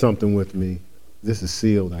 shared something with me. This is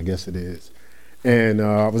sealed, I guess it is. And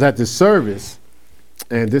I was at this service,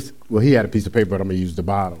 and he had a piece of paper, but I'm gonna use the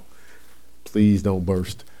bottle. Please don't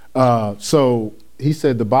burst. So he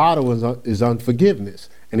said the bottle is unforgiveness,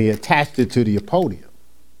 and he attached it to the podium.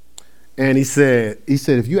 And he said,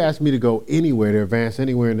 if you ask me to go anywhere, to advance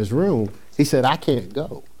anywhere in this room, he said, I can't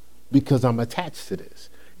go because I'm attached to this.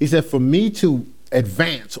 He said, for me to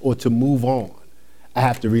advance or to move on, I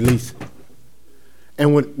have to release it.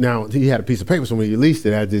 And now he had a piece of paper, so when he released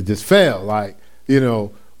it, it just fell,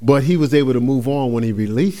 but he was able to move on when he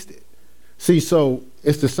released it. See, so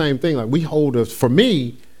it's the same thing. Like we hold us, for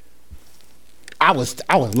me, I was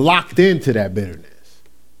locked into that bitterness.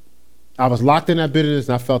 I was locked in that bitterness,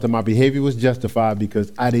 and I felt that my behavior was justified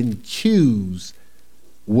because I didn't choose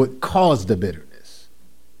what caused the bitterness.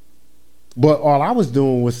 But all I was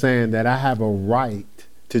doing was saying that I have a right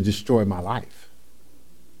to destroy my life.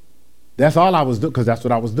 That's all I was doing, because that's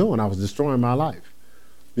what I was doing. I was destroying my life.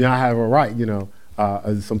 I have a right,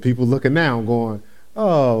 some people looking now going,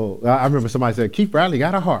 oh, I remember somebody said, Keith Bradley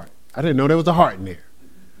got a heart. I didn't know there was a heart in there.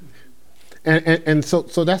 And so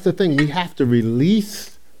that's the thing. We have to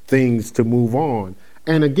release things to move on.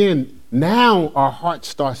 And again, now our heart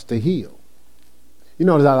starts to heal. You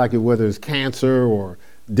know, I like it, whether it's cancer or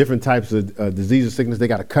different types of disease or sickness, they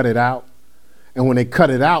got to cut it out. And when they cut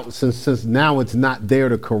it out, since now it's not there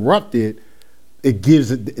to corrupt it, it gives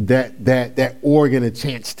that organ a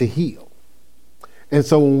chance to heal. And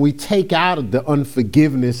so when we take out the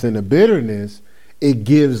unforgiveness and the bitterness, it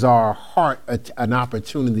gives our heart an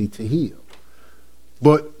opportunity to heal.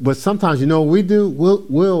 But sometimes, what we do,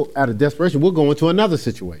 we'll out of desperation, we'll go into another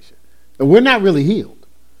situation. And we're not really healed.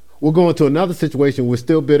 We'll go into another situation, we're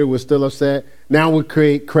still bitter, we're still upset. Now we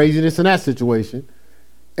create craziness in that situation.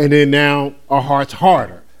 And then now our heart's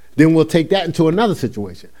harder. Then we'll take that into another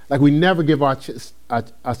situation. Like we never give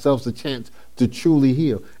ourselves a chance to truly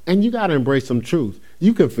heal. And you got to embrace some truth.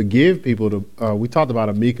 You can forgive people. We talked about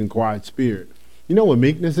a meek and quiet spirit. You know what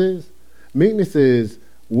meekness is? Meekness is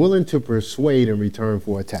willing to persuade in return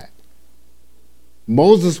for attack.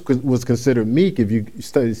 Moses was considered meek. If you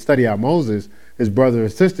study out Moses, his brother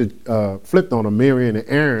and sister flipped on him, Miriam and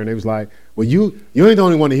Aaron. It was like, well, you ain't the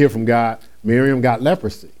only one to hear from God. Miriam got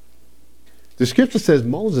leprosy. The scripture says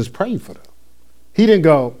Moses prayed for them. He didn't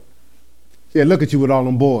go, yeah, look at you with all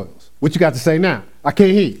them boils. What you got to say now? I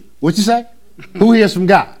can't hear you. What you say? Who hears from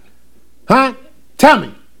God? Huh? Tell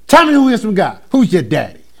me who hears from God. Who's your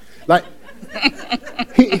daddy? Like,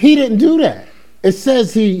 he didn't do that. It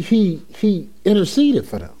says he interceded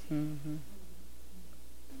for them. Mm-hmm.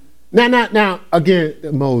 Now, again,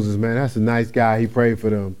 Moses, man, that's a nice guy. He prayed for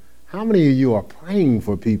them. How many of you are praying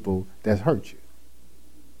for people that's hurt you?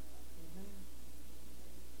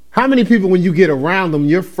 How many people, when you get around them,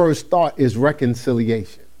 your first thought is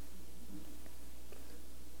reconciliation?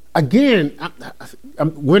 Again,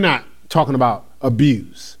 we're not talking about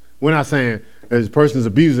abuse. We're not saying this person's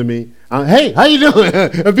abusing me. Hey, how you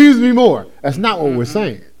doing? Abuse me more. That's not what we're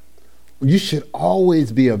saying. You should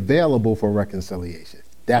always be available for reconciliation.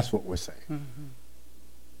 That's what we're saying. Mm-hmm.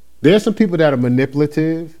 There's some people that are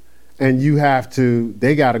manipulative, and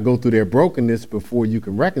they got to go through their brokenness before you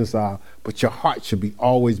can reconcile, but your heart should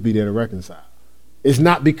always be there to reconcile. It's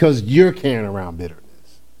not because you're carrying around bitterness.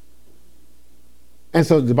 And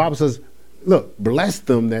so the Bible says, look, bless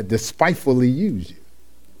them that despitefully use you.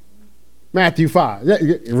 Matthew 5.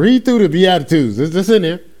 Read through the Beatitudes. It's in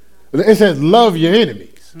there. It says, love your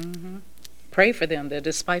enemies. Mm-hmm. Pray for them that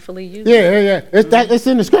despitefully use you. Yeah. It's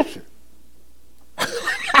in the scripture.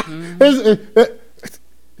 Mm-hmm.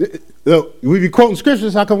 We be quoting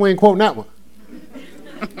scriptures, how come we ain't quoting that one?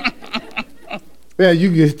 Yeah,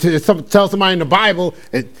 you can tell somebody in the Bible,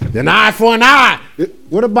 an eye for an eye.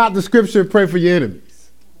 What about the scripture, pray for your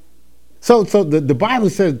enemies? So the Bible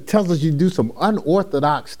tells us you do some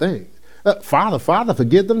unorthodox things. Father,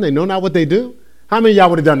 forgive them. They know not what they do. How many of y'all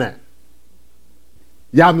would have done that?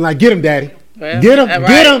 Y'all been like, get them, daddy. Well, get them,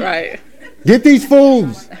 get them. Right. Get these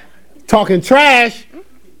fools talking trash,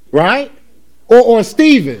 right? Or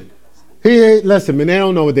Stephen. Listen, man, they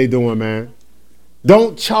don't know what they're doing, man.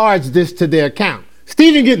 Don't charge this to their account.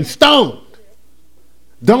 Stephen getting stoned.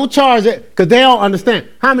 Don't charge it, because they don't understand.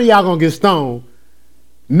 How many of y'all going to get stoned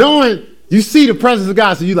knowing you see the presence of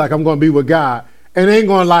God, so you like, I'm going to be with God, and they ain't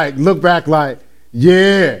going to like look back like,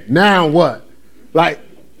 yeah, now what? Like,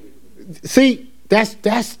 see, that's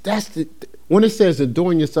when it says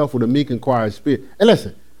adorn yourself with a meek and quiet spirit. And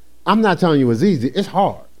listen, I'm not telling you it's easy. It's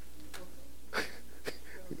hard.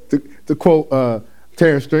 to quote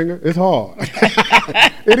Terrence Stringer, it's hard.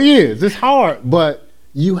 It is. It's hard, but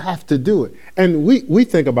you have to do it. And we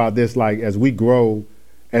think about this like as we grow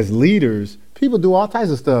as leaders, people do all types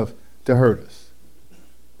of stuff to hurt us,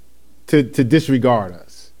 to disregard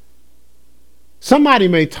us. Somebody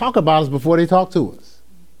may talk about us before they talk to us.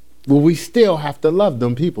 But we still have to love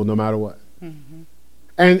them people no matter what. Mm-hmm.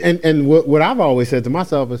 And what I've always said to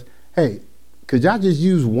myself is, hey, could y'all just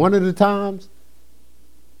use one of the times?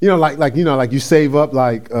 Like you save up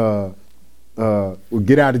like get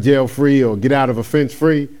out of jail free or get out of offense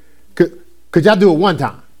free. Could y'all do it one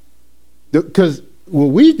time? Because what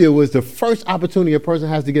we do is the first opportunity a person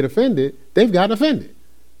has to get offended, they've gotten offended.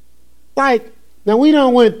 Like, now we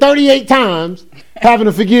done went 38 times having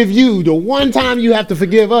to forgive you. The one time you have to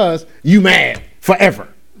forgive us, you mad forever.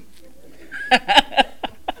 I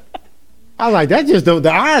was like, that just don't,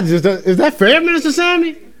 the odds just don't, is that fair, Minister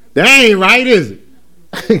Sammy? That ain't right, is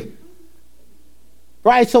it?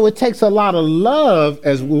 Right, so it takes a lot of love,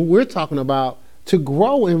 as we're talking about, to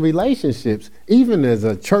grow in relationships, even as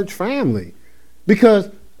a church family. Because,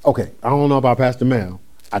 okay, I don't know about Pastor Mel.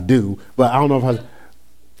 I do, but I don't know if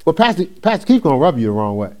but Pastor Keith's going to rub you the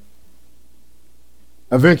wrong way.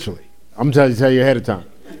 Eventually. I'm going to tell you ahead of time.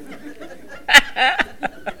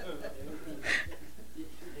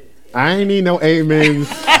 I ain't need no amens.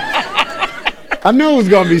 I knew it was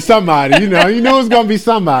going to be somebody, you know it was going to be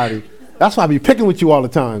somebody. That's why I be picking with you all the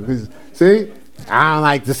time. 'Cause, see, I don't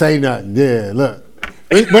like to say nothing. Yeah, look.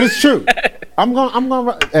 But it's true. I'm going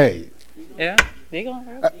to, hey. Yeah, they going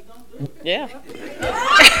to yeah.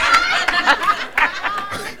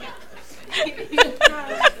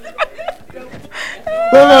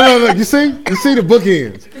 Look. You see the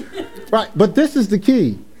bookends, right? But this is the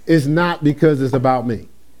key. It's not because it's about me.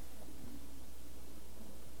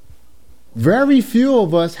 Very few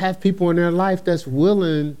of us have people in their life that's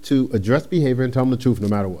willing to address behavior and tell them the truth no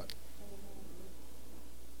matter what.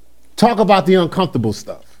 Talk about the uncomfortable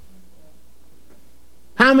stuff.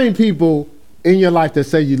 How many people in your life that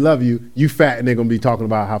say you love you fat, and they're going to be talking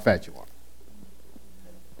about how fat you are?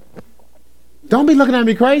 Don't be looking at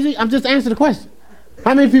me crazy. I'm just answering the question.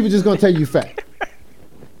 How many people just going to tell you fat?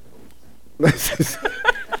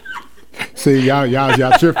 See,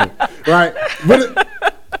 y'all tripping, right?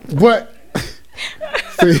 But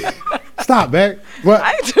see, stop, man. But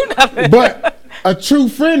I do nothing. But a true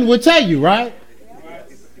friend would tell you, right?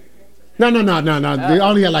 No. They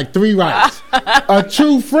only had like 3 rights. A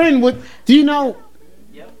true friend would. Do you know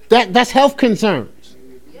that's health concerns?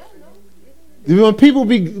 When people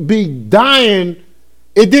be dying,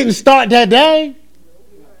 it didn't start that day.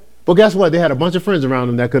 But guess what? They had a bunch of friends around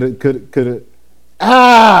them that could have.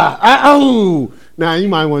 Now you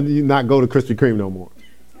might want to not go to Krispy Kreme no more,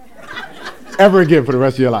 ever again for the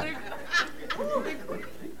rest of your life.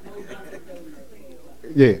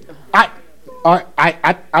 Yeah,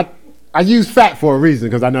 I use fat for a reason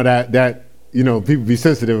because I know that people be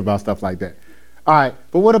sensitive about stuff like that. All right,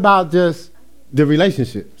 but what about just the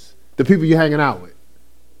relationships, the people you're hanging out with?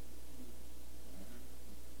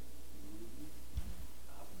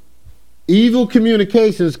 Evil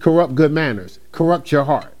communications corrupt good manners, corrupt your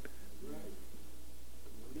heart.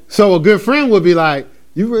 So a good friend would be like,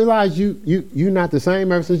 you realize you're not the same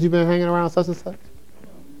ever since you've been hanging around such and such?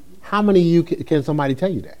 How many of you can somebody tell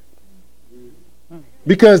you that?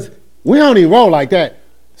 Because we don't even roll like that.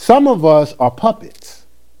 Some of us are puppets.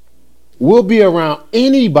 We'll be around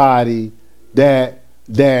anybody that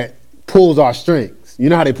pulls our strings. You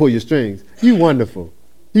know how they pull your strings? You wonderful.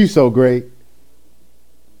 You so great.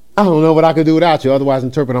 I don't know what I could do without you. Otherwise,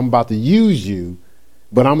 interpret I'm about to use you,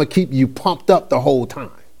 but I'm gonna keep you pumped up the whole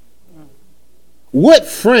time. What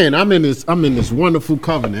friend? I'm in this wonderful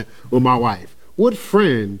covenant with my wife. What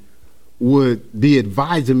friend would be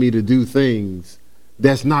advising me to do things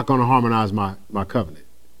that's not gonna harmonize my covenant?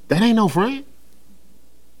 That ain't no friend.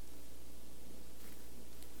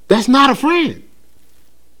 That's not a friend.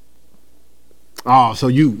 Oh, so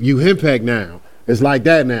you henpeck now. It's like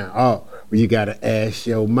that now. Oh. Well, you got to ask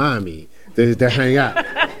your mommy to hang out.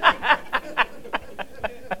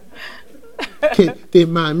 Did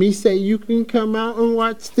mommy say you can come out and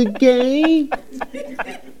watch the game?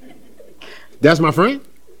 That's my friend?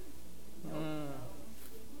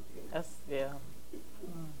 Yeah.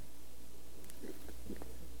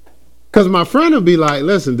 Because my friend will be like,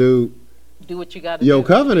 listen, dude. Do what you got to do. Your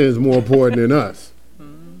covenant is more important than us.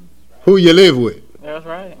 Who you live with. That's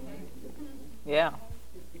right. Yeah.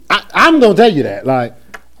 I'm going to tell you that. Like,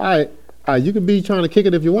 all right, you can be trying to kick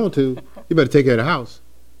it if you want to. You better take care of the house.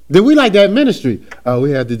 Then we like that ministry.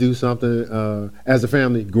 We had to do something as a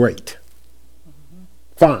family. Great.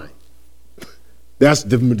 Fine.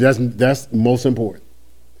 That's most important.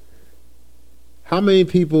 How many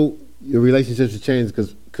people your relationships have changed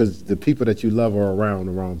because the people that you love are around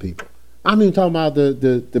the wrong people? I'm even talking about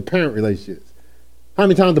the parent relationships. How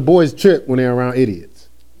many times the boys trip when they're around idiots?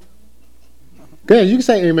 Go ahead, you can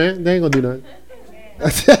say amen. They ain't gonna do nothing.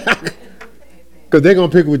 Because they're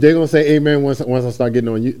gonna say amen once I start getting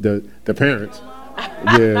on you, the parents.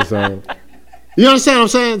 Yeah, so you understand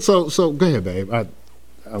what I'm saying? So go ahead, babe. I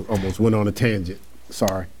almost went on a tangent.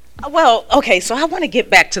 Sorry. Well, okay, so I want to get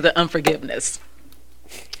back to the unforgiveness.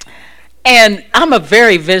 And I'm a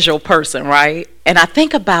very visual person, right? And I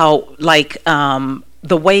think about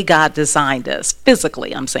the way God designed us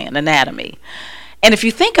physically, I'm saying anatomy. And if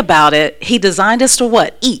you think about it, he designed us to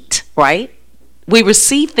what? Eat, right? We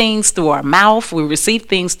receive things through our mouth. We receive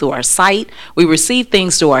things through our sight. We receive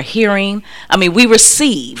things through our hearing. I mean, we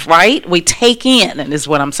receive, right? We take in, and is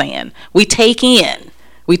what I'm saying. We take in,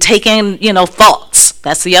 thoughts.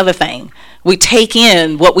 That's the other thing. We take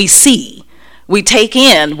in what we see. We take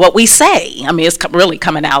in what we say. I mean, it's really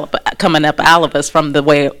coming up out of us from the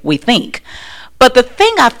way we think. But the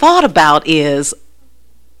thing I thought about is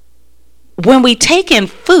when we take in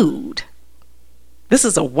food, this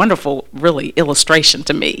is a wonderful, really, illustration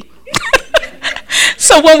to me.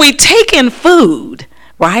 So when we take in food,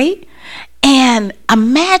 right? And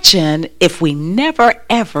imagine if we never,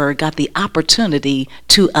 ever got the opportunity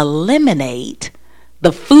to eliminate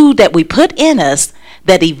the food that we put in us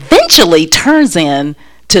that eventually turns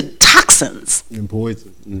into toxins. And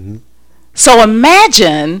poison. Mm-hmm. So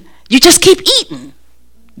imagine you just keep eating.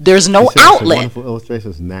 There's no outlet. It's a wonderful illustration.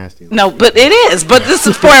 It's nasty. No, but it is. But this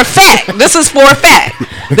is for a fact. This is for a fact.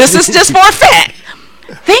 This is just for a fact.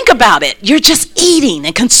 Think about it. You're just eating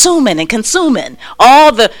and consuming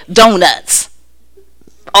all the donuts,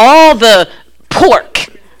 all the pork,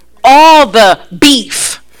 all the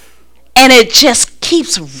beef, and it just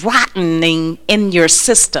keeps rotting in your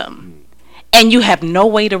system, and you have no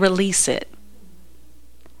way to release it.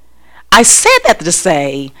 I said that to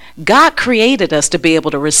say God created us to be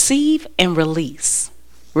able to receive and release.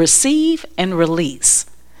 Receive and release.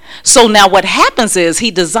 So now what happens is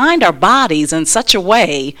he designed our bodies in such a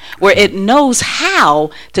way where it knows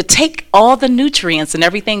how to take all the nutrients and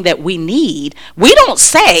everything that we need. We don't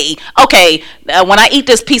say, okay, when I eat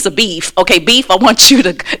this piece of beef, okay, beef, I want you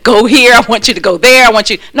to go here, I want you to go there,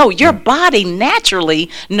 No, your body naturally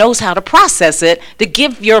knows how to process it to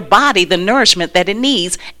give your body the nourishment that it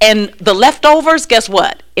needs. And the leftovers, guess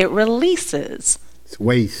what? It releases. It's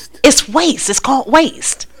waste. It's waste. It's called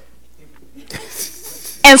waste.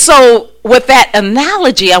 And so with that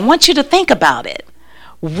analogy, I want you to think about it.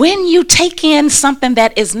 When you take in something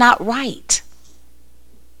that is not right,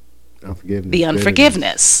 the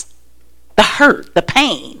unforgiveness, the hurt, the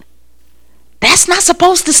pain, that's not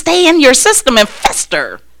supposed to stay in your system and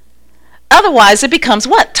fester. Otherwise, it becomes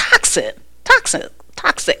what? Toxic.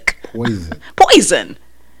 Poison.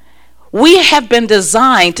 We have been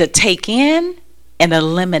designed to take in and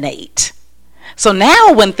eliminate. So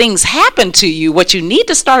now when things happen to you, what you need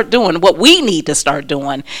to start doing, what we need to start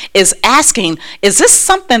doing is asking, is this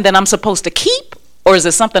something that I'm supposed to keep or is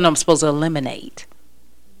it something I'm supposed to eliminate?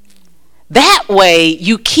 That way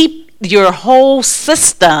you keep your whole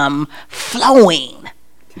system flowing.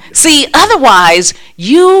 See, otherwise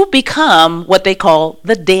you become what they call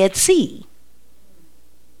the Dead Sea.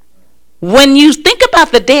 When you think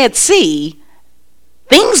about the Dead Sea,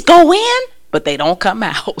 things go in, but they don't come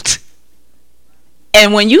out.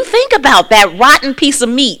 And when you think about that rotten piece of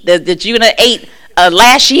meat that you ate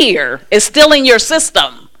last year, it's still in your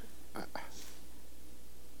system.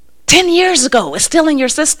 10 years ago, it's still in your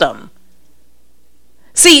system.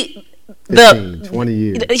 See, 20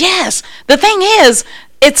 years. Yes. The thing is,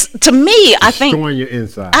 it's, to me, I think, destroying your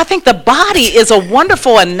inside. I think the body is a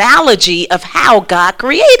wonderful analogy of how God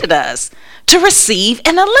created us to receive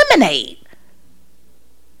and eliminate.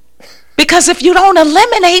 Because if you don't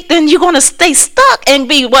eliminate, then you're going to stay stuck and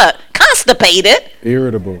be what? Constipated.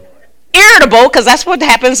 Irritable, because that's what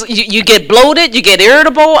happens. You get bloated, you get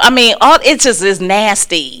irritable. I mean, all it just is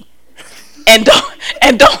nasty. And don't.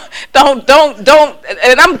 And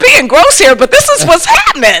I'm being gross here, but this is what's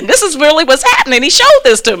happening. This is really what's happening. He showed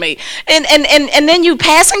this to me. And then you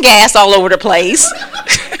passing gas all over the place.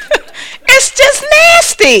 It's just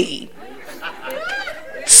nasty.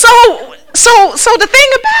 So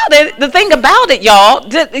the thing about it, y'all,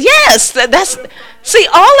 yes, that's, see,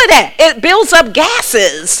 all of that, it builds up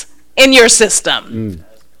gases in your system.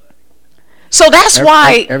 So that's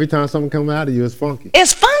why every time something comes out of you, it's funky.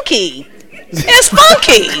 It's funky. It's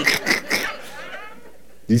funky.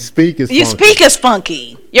 You speak is funky. You speak is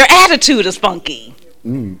funky. Your attitude is funky.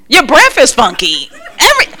 Your breath is funky.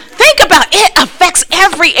 Think about it, affects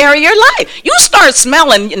every area of your life. You start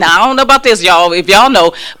smelling. Now I don't know about this, y'all. If y'all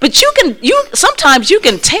know, but you sometimes you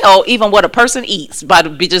can tell even what a person eats by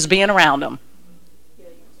just being around them.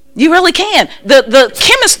 You really can. The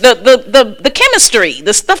chemistry,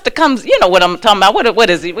 the stuff that comes. You know what I'm talking about. What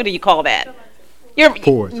is it? What do you call that? Your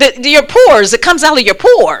Pores. Your pores. It comes out of your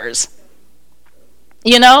pores.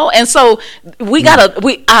 You know, and so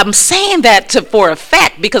I'm saying that for a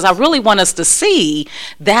fact because I really want us to see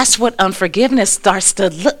that's what unforgiveness starts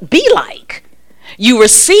to be like. You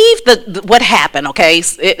receive what happened, okay?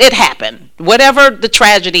 It happened. Whatever the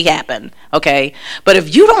tragedy happened, okay? But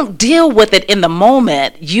if you don't deal with it in the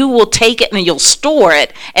moment, you will take it and you'll store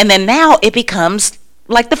it, and then now it becomes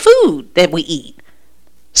like the food that we eat.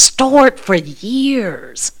 Stored for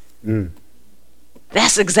years.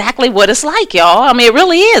 That's exactly what it's like, y'all. I mean, it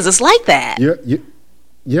really is. It's like that. You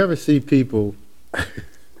ever see people,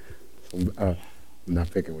 I'm not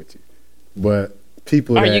picking with you, but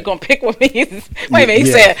people Are you going to pick with me? Wait a minute, he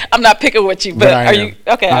said, I'm not picking with you, but are you?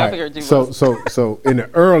 Okay, I figured you was. So in the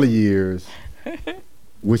early years,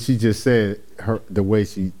 what she just said, the way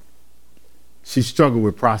she struggled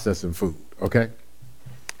with processing food, okay?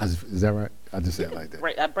 Is that right? I just said it like that.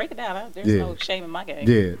 I break it down. There's no shame in my game.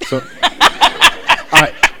 Yeah, so... All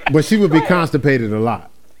right, but she would be constipated a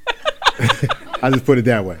lot. I just put it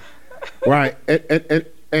that way, right?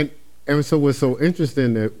 And so what's so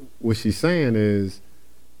interesting that what she's saying is,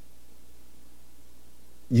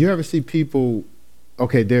 you ever see people?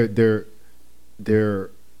 Okay, they're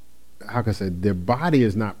how can I say, their body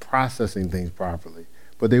is not processing things properly,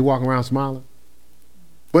 but they walk around smiling.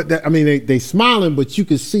 But they smiling, but you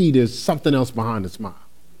can see there's something else behind the smile.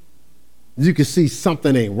 You can see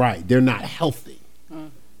something ain't right. They're not healthy.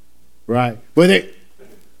 Right, but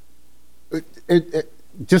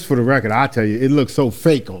just for the record, I tell you, it looks so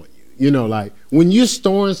fake on you. You know, like when you're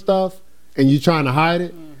storing stuff and you're trying to hide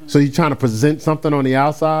it, so you're trying to present something on the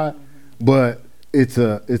outside, but it's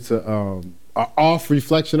a off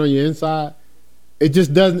reflection on your inside. It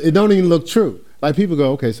just doesn't. It don't even look true. Like people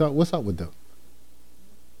go, okay, so what's up with them?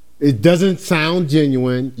 It doesn't sound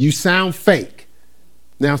genuine. You sound fake.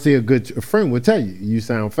 Now, see, a friend would tell you, you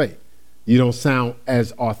sound fake. You don't sound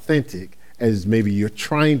as authentic as maybe you're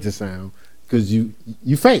trying to sound because you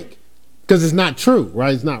fake. Because it's not true,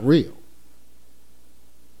 right? It's not real.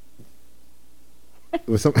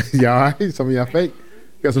 Y'all all right? Some of y'all fake?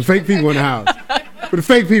 Got some fake people in the house. For the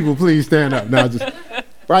fake people, please stand up. No, just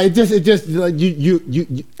right. It just like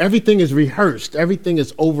you everything is rehearsed. Everything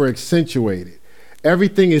is over accentuated.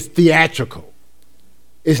 Everything is theatrical.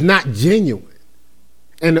 It's not genuine.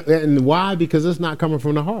 And why? Because it's not coming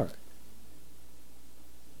from the heart.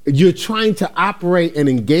 You're trying to operate and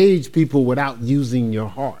engage people without using your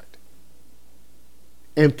heart.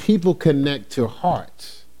 And people connect to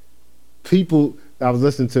hearts. People, I was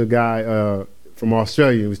listening to a guy from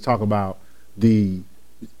Australia who was talking about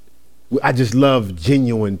I just love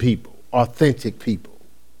genuine people, authentic people.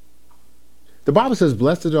 The Bible says,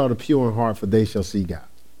 blessed are the pure in heart, for they shall see God.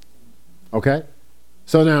 Okay?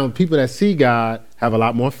 So now people that see God have a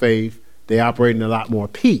lot more faith. They operate in a lot more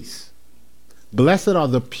peace. Blessed are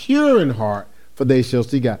the pure in heart, for they shall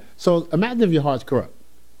see God. So imagine if your heart's corrupt.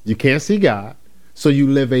 You can't see God, so you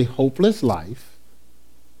live a hopeless life.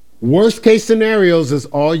 Worst case scenarios is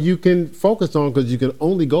all you can focus on because you can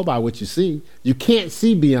only go by what you see. You can't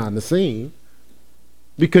see beyond the scene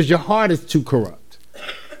because your heart is too corrupt.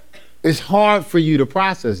 It's hard for you to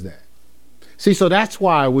process that. See, so that's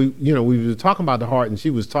why we were talking about the heart, and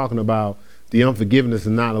she was talking about the unforgiveness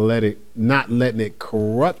and not letting it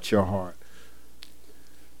corrupt your heart.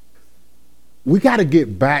 We got to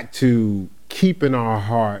get back to keeping our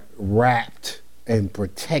heart wrapped and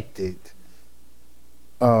protected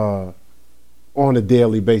on a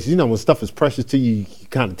daily basis. You know, when stuff is precious to you, you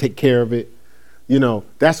kind of take care of it. You know,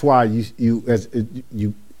 that's why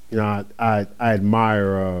I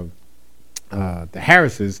admire the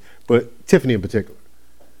Harrises, but Tiffany in particular.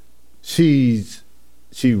 She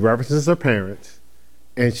references her parents,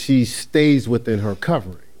 and she stays within her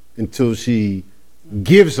covering until she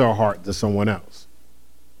gives her heart to someone else.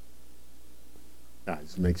 All right,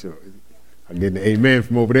 just make sure I'm getting an amen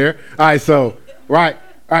from over there. All right, so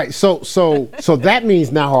that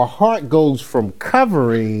means now her heart goes from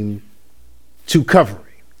covering to covering.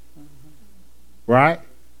 Right?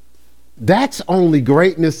 That's only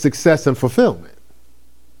greatness, success, and fulfillment.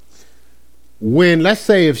 When, let's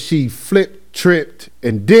say, if she flipped, tripped,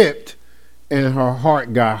 and dipped, and her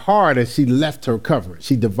heart got hard and she left her covering,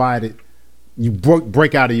 she divided. You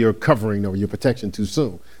break out of your covering or your protection too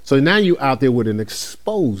soon. So now you're out there with an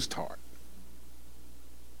exposed heart.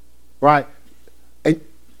 right? And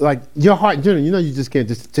like your heart, you know, you just can't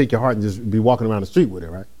just take your heart and just be walking around the street with it,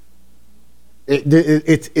 right?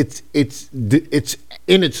 It's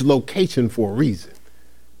in its location for a reason.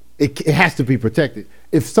 It has to be protected.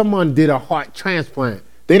 If someone did a heart transplant,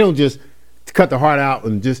 they don't just cut the heart out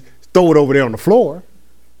and just throw it over there on the floor.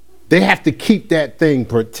 They have to keep that thing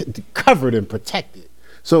covered and protected.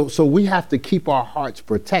 So we have to keep our hearts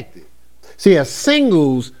protected. See, as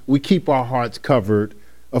singles, we keep our hearts covered,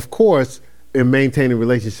 of course, in maintaining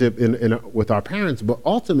relationship with our parents, but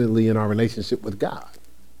ultimately in our relationship with God.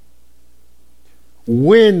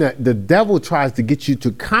 When the devil tries to get you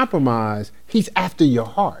to compromise, he's after your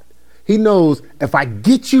heart. He knows if I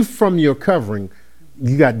get you from your covering,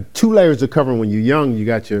 you got two layers of covering when you're young. You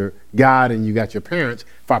got your God and you got your parents.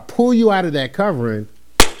 If I pull you out of that covering,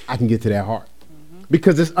 I can get to that heart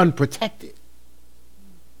because it's unprotected.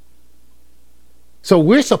 So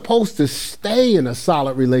we're supposed to stay in a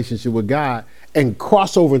solid relationship with God and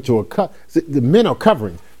cross over into the men are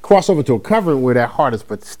covering, cross over to a covering where that heart is,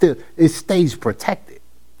 but still it stays protected.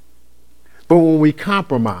 But when we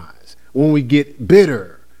compromise, when we get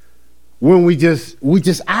bitter, when we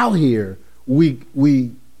just out here, we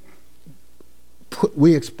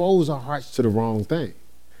expose our hearts to the wrong thing.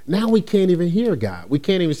 Now we can't even hear God. We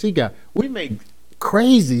can't even see God. We make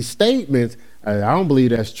crazy statements. I don't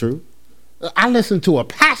believe that's true. I listened to a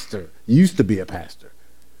pastor, used to be a pastor.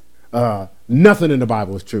 Nothing in the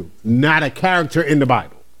Bible is true. Not a character in the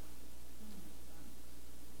Bible.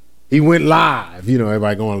 He went live, you know,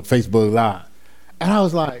 everybody going on Facebook Live. And I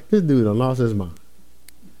was like, this dude done lost his mind.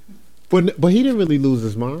 But he didn't really lose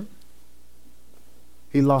his mind.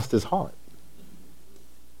 He lost his heart.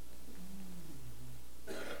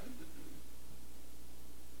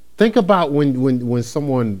 Think about when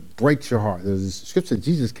someone breaks your heart. There's a scripture,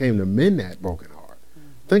 Jesus came to mend that broken heart.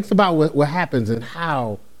 Think about what happens and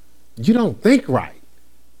how you don't think right.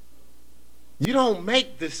 You don't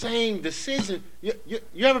make the same decision. You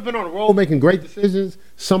ever been on the road making great decisions?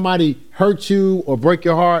 Somebody hurt you or break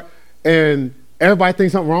your heart and everybody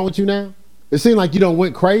thinks something wrong with you now? It seems like you don't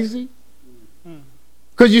went crazy.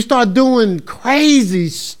 Because you start doing crazy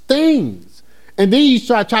things. And then you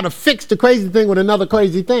try to fix the crazy thing with another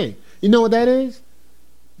crazy thing. You know what that is?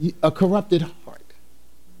 A corrupted heart.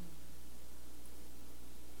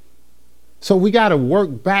 So we got to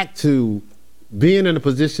work back to being in a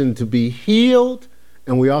position to be healed,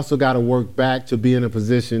 and we also got to work back to be in a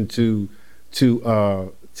position to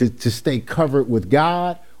stay covered with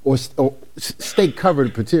God, or stay covered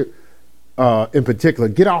in particular.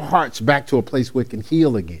 Get our hearts back to a place where it can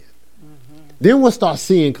heal again. Then we'll start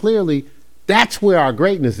seeing clearly. That's where our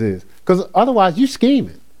greatness is. Because otherwise, you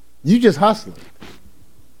scheming. You just hustling.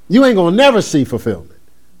 You ain't going to never see fulfillment.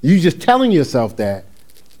 You just telling yourself that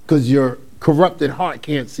because your corrupted heart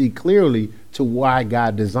can't see clearly to why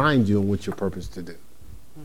God designed you and what your purpose to do.